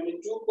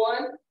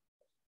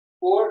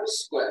 22.4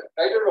 square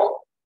right or wrong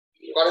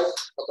correct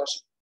কত আসে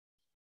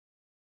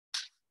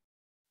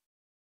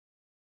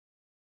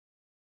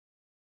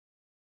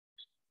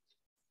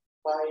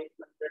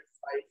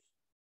 505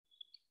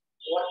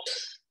 what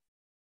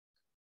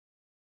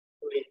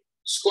wait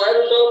square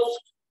root of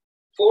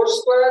 4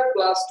 square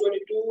plus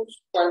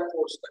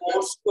 22.4 square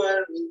 4 square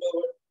root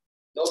over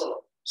no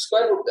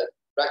square root that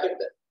bracket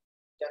that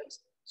can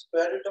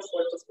square root of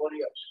 4 to 4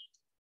 here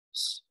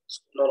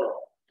no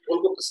ভুল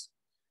করতেছেন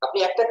আপনি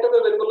একটা একটা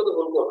করে বের করলে তো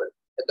ভুল করবেন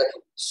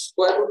দেখেন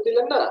স্কয়ার রুট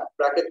দিলেন না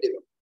ব্র্যাকেট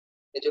দিবেন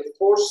এই যে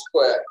 4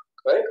 স্কয়ার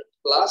রাইট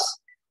প্লাস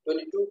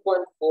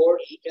 22.4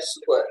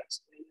 স্কয়ার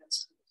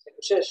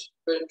শেষ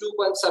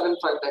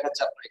 22.75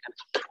 দেখাচ্ছে আপনার এখানে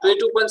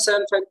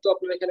 22.75 তো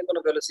আপনার এখানে কোনো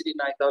ভেলোসিটি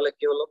নাই তাহলে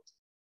কি হলো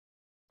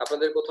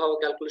আপনাদের কোথাও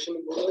ক্যালকুলেশন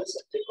ভুল হয়েছে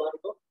চেক করেন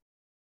তো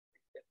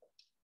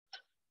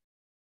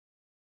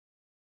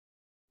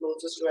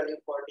closest value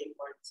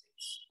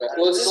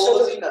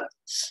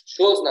 14.6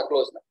 close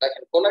না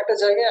দেখেন কোন একটা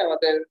জায়গায়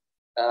আমাদের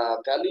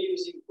ভ্যালু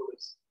ইউজিং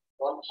করেছে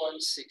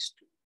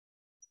 1.62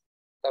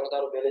 তাহলে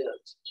আরো বেড়ে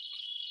যাচ্ছে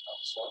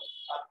আচ্ছা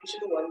আপনি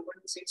শুধু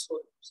 1.6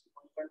 করছেন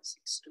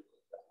 1.62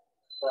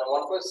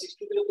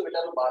 1.62 দিলে তো এটা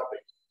আরো বাড়বে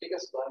ঠিক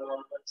আছে তাহলে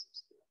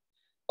 1.6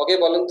 ওকে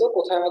বলেন তো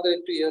কোথায় আমাদের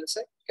একটু ইয়ে হচ্ছে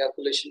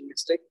ক্যালকুলেশন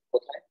মিস্টেক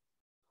কোথায়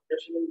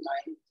আসলে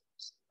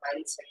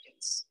 9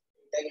 seconds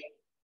এটাকে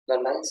না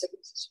 9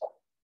 seconds is fine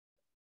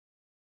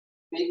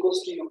p equals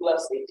to u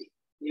plus 80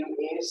 u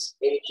is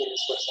 8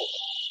 minutes per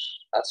second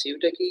আচ্ছা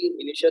এটা কি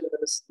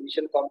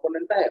ইনিশিয়াল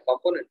কম্পোনেন্ট না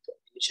কম্পোনেন্ট তো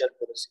initial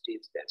velocity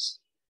is this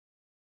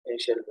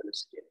initial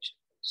velocity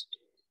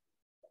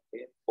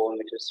okay 4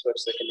 meters per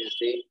second is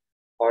the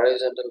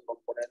horizontal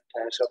component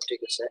and সব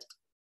ঠিক আছে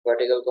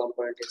vertical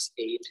component is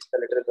 8 the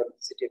lateral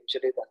velocity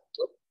actually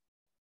থাকতো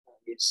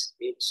is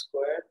 8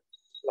 square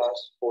plus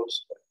 4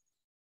 square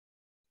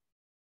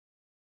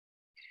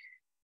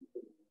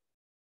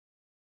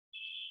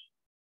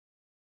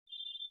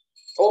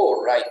oh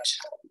right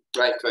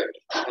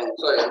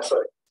I'm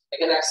sorry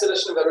again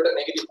acceleration value টা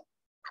negative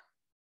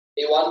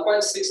এই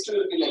 1.62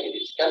 will be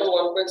negative কেন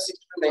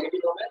 1.62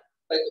 negative হবে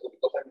তাই তো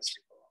কথা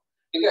মিস্টেক হলো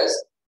ঠিক আছে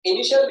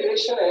ইনিশিয়াল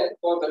ডিরেকশনে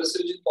তোমার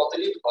ভেলোসিটি যদি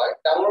পজিটিভ হয়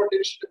downward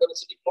ডিরেকশনে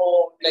velocity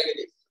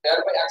negative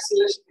thereby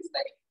acceleration is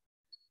negative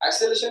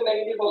acceleration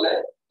negative হলে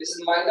this is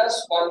minus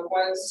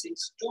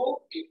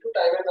 1.62 into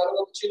time এর ভ্যালু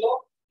কত ছিল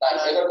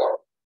 9 এবার করো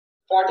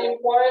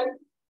 14 পয়েন্ট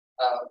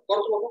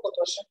কত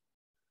আসে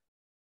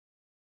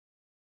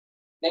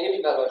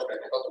নেগেটিভ ভ্যালু আসবে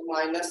কত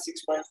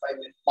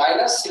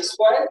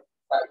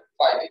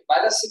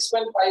 -6.58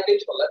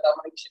 6.58 হলে তার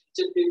মানে কি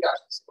নিচের দিকে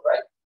আসছে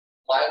রাইট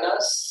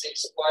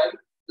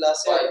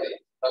 -6.58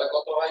 তাহলে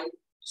কত হয়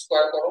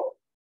স্কয়ার করো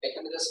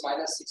এখানে জাস্ট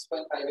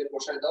 -6.58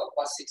 বসাই দাও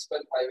বা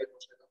 6.58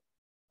 বসাই দাও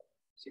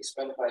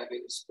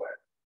 6.58 স্কয়ার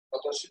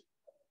কত আসে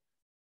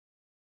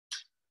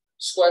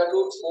স্কয়ার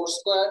রুট 4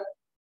 স্কয়ার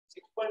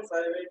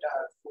 6.58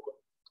 আর 4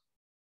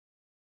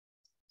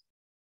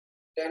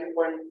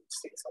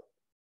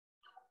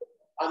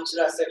 10.6 answer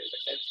আছে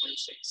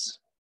 10.6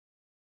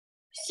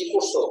 কি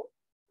করছো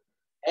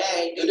হ্যাঁ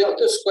এটা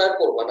তো স্কয়ার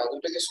করবা না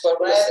দুটোকে স্কয়ার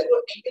করে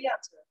এটাই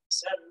আছে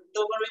স্যার রুট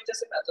ওভার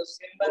হইতেছে না তো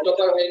সেম রুট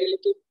ওভার হয়ে গেলে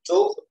তো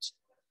যোগ হচ্ছে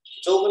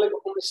যোগ হলে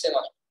কখনো সেম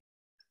আসবে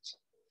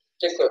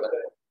চেক করে দাও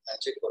হ্যাঁ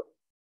চেক করো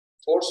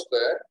 4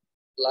 স্কয়ার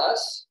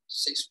প্লাস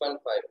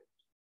 6.5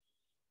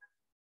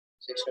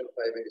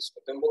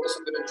 স্কয়ার তুমি বলতেছো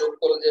দুটো যোগ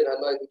করলে যে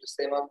ভ্যালু হয় দুটো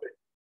সেম আসবে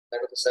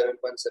দেখো তো 7.7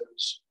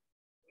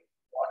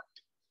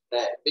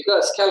 হ্যাঁ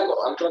বিকজ খেয়াল করো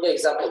আমি তোমাকে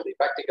এক্সাম্পল দিই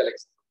practical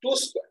example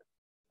 2 square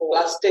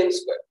plus 10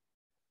 square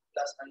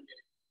plus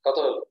 100 কত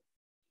হলো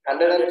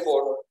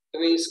 104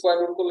 তুমি স্কয়ার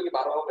রুট করলে কি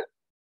 12 হবে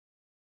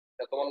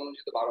তোমার মনে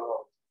হচ্ছে 12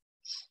 হবে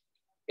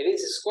it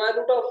is square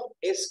root of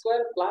a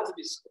square plus b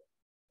square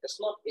it's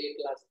not a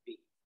plus b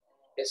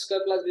a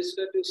square plus b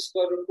square to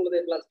square root করলে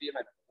a plus b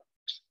হয় না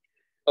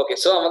okay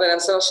so আমাদের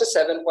आंसर আসছে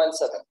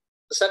 7.7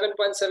 তো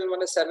 7.7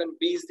 মানে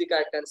 7b is the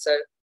correct answer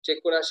check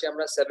করে আসি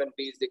আমরা 7b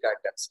is the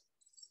correct answer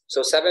so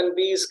 7b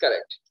is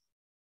correct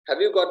have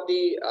you got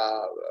the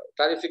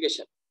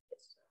clarification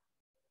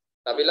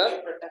Nabila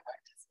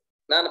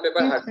না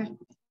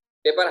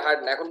পেপার হার্ড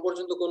না এখন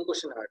পর্যন্ত কোন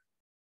কোশ্চেন হার্ড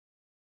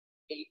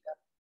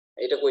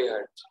এটা কই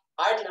হার্ড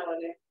না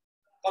মানে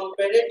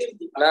কম্পারেটিভ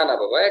না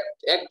বাবা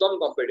একদম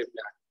কম্পারেটিভ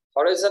না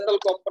হরিজন্টাল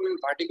কম্পোনেন্ট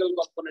ভার্টিক্যাল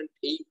কম্পোনেন্ট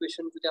এই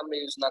ইকুয়েশন যদি আমরা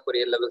ইউজ না করি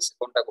এর লেভেল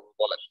কোনটা করব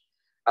বলেন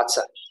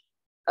আচ্ছা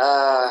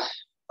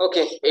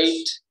Okay,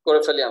 8 করে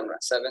ফেলি আমরা,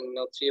 7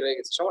 no 3 হয়ে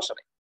গেছে, সমস্যা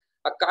নেই।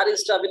 A car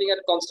is traveling at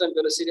constant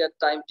velocity at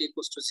time t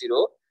equals to 0.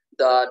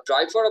 The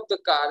driver of the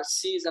car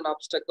sees an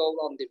obstacle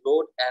on the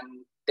road and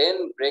then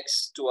brakes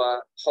to a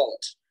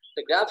halt.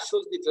 The graph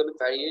shows the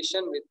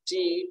variation with t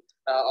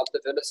of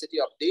the velocity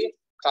of the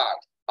car.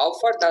 How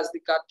far does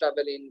the car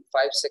travel in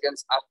 5 seconds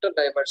after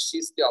driver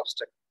sees the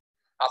obstacle?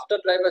 After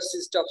driver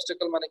sees the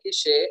obstacle মানে কি,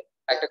 সে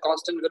একটা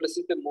constant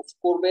velocity তে move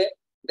করবে,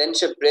 দেন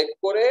সে break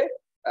করে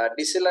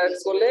ডিসেলারেট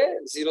করলে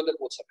 0 তে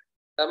পৌঁছাবে।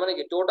 তার মানে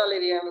কি, total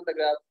area of the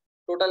graph,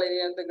 total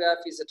area of the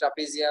graph is a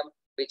trapezium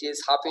which is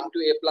half into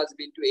a plus b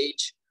into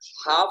h.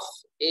 Half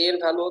a এর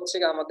ভ্যালু হচ্ছে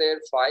আমাদের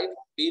 5,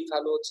 b এর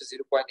ভ্যালু হচ্ছে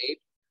 0.8,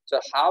 so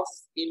half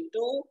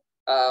into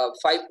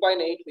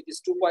 5.8 which is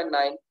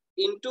 2.9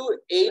 into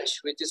h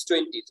which is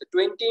 20, so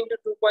 20 into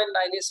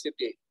 2.9 is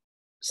 58.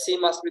 C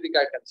must be the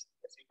correct answer.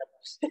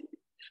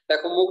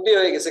 দেখো মুখ দিয়ে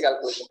হয়ে গেছে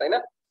ক্যালকুলেশন, তাই না?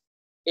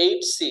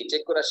 8C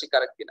চেক করে আসি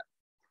কারেক্ট কিনা।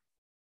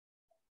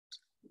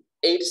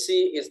 8C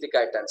is the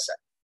correct answer.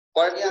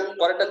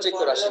 পরেরটা চেক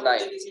করে আসি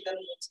 9.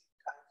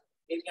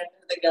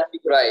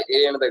 Right,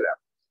 area under the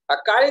graph. A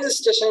car is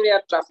stationary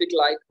at traffic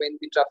light. When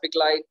the traffic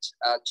light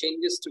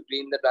changes to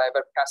green, the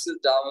driver passes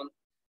down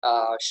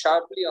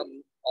sharply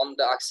on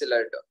the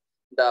accelerator.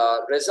 The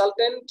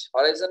resultant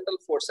horizontal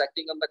force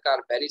acting on the car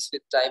varies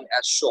with time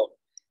as shown.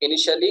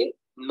 Initially,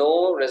 no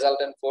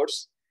resultant force,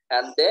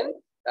 and then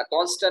a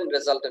constant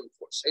resultant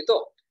force.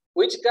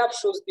 Which graph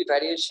shows the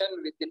variation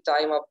with the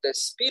time of the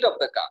speed of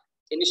the car?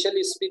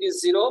 Initially, speed is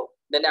 0,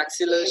 then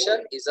acceleration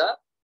is a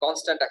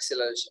constant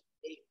acceleration.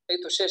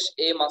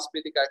 A must be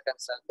the correct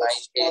answer.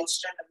 9A.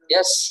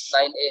 Yes,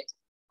 9A.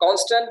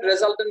 Constant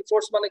resultant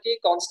force মানে কি?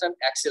 Constant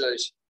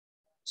acceleration.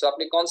 So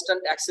আপনি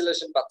constant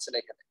acceleration পাচ্ছেন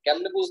এখানে।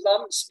 কেমনে বুঝলাম?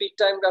 Speed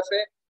time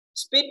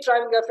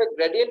graph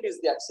gradient is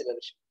the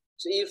acceleration.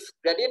 So if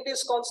gradient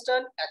is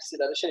constant,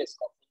 acceleration is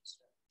constant.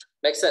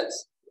 Make sense?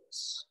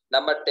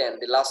 Number 10,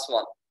 the last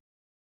one.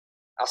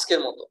 আজকের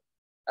মতো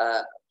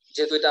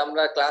যেহেতু এটা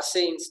আমরা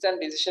ক্লাসে ইনস্ট্যান্ট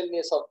ডিসিশন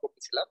নিয়ে সলভ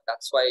করতেছিলাম,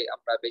 দ্যাটস ওয়াই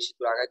আমরা বেশি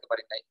দূর আগাইতে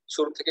পারি নাই।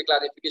 শুরু থেকে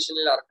ক্লারিফিকেশন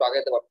নিলে আরেকটু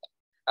আগাইতে পারতাম।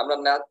 আমরা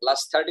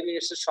লাস্ট 30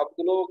 মিনিটস এর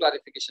সবগুলো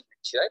ক্লারিফিকেশন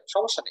নিচ্ছি, রাইট?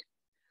 সমস্যা নেই।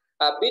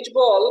 Beach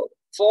ball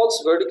falls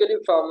vertically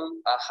from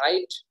a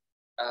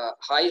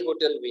high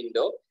hotel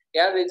window.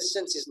 Air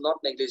resistance is not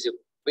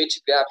negligible. Which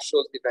graph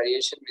shows the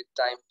variation with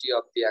time t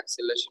of the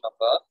acceleration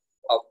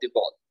of the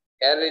ball?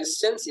 Air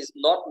resistance is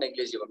not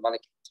negligible.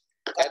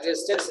 Air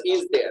resistance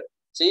is there.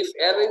 So if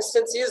air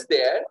resistance is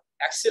there,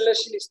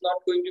 acceleration is not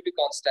going to be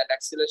constant.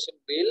 Acceleration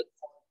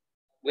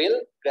will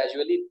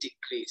gradually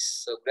decrease.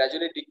 So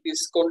gradually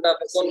decrease kon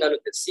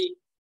value C.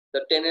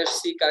 The 10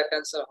 C correct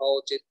answer how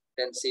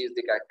then C is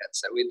the correct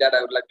answer. With that, I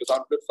would like to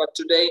conclude for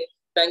today.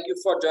 Thank you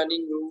for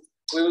joining me.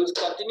 We will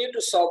continue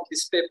to solve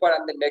this paper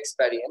and the next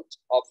variant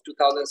of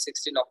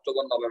 2016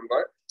 October November.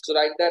 So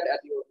write that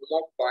at your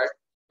homework part,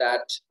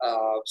 that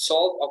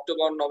solve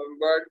October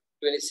November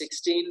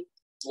 2016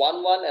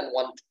 1-1 and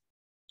 1-2.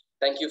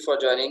 Thank you for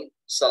joining.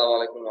 Assalamu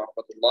alaikum wa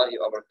rahmatullahi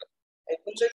wa barakatuh.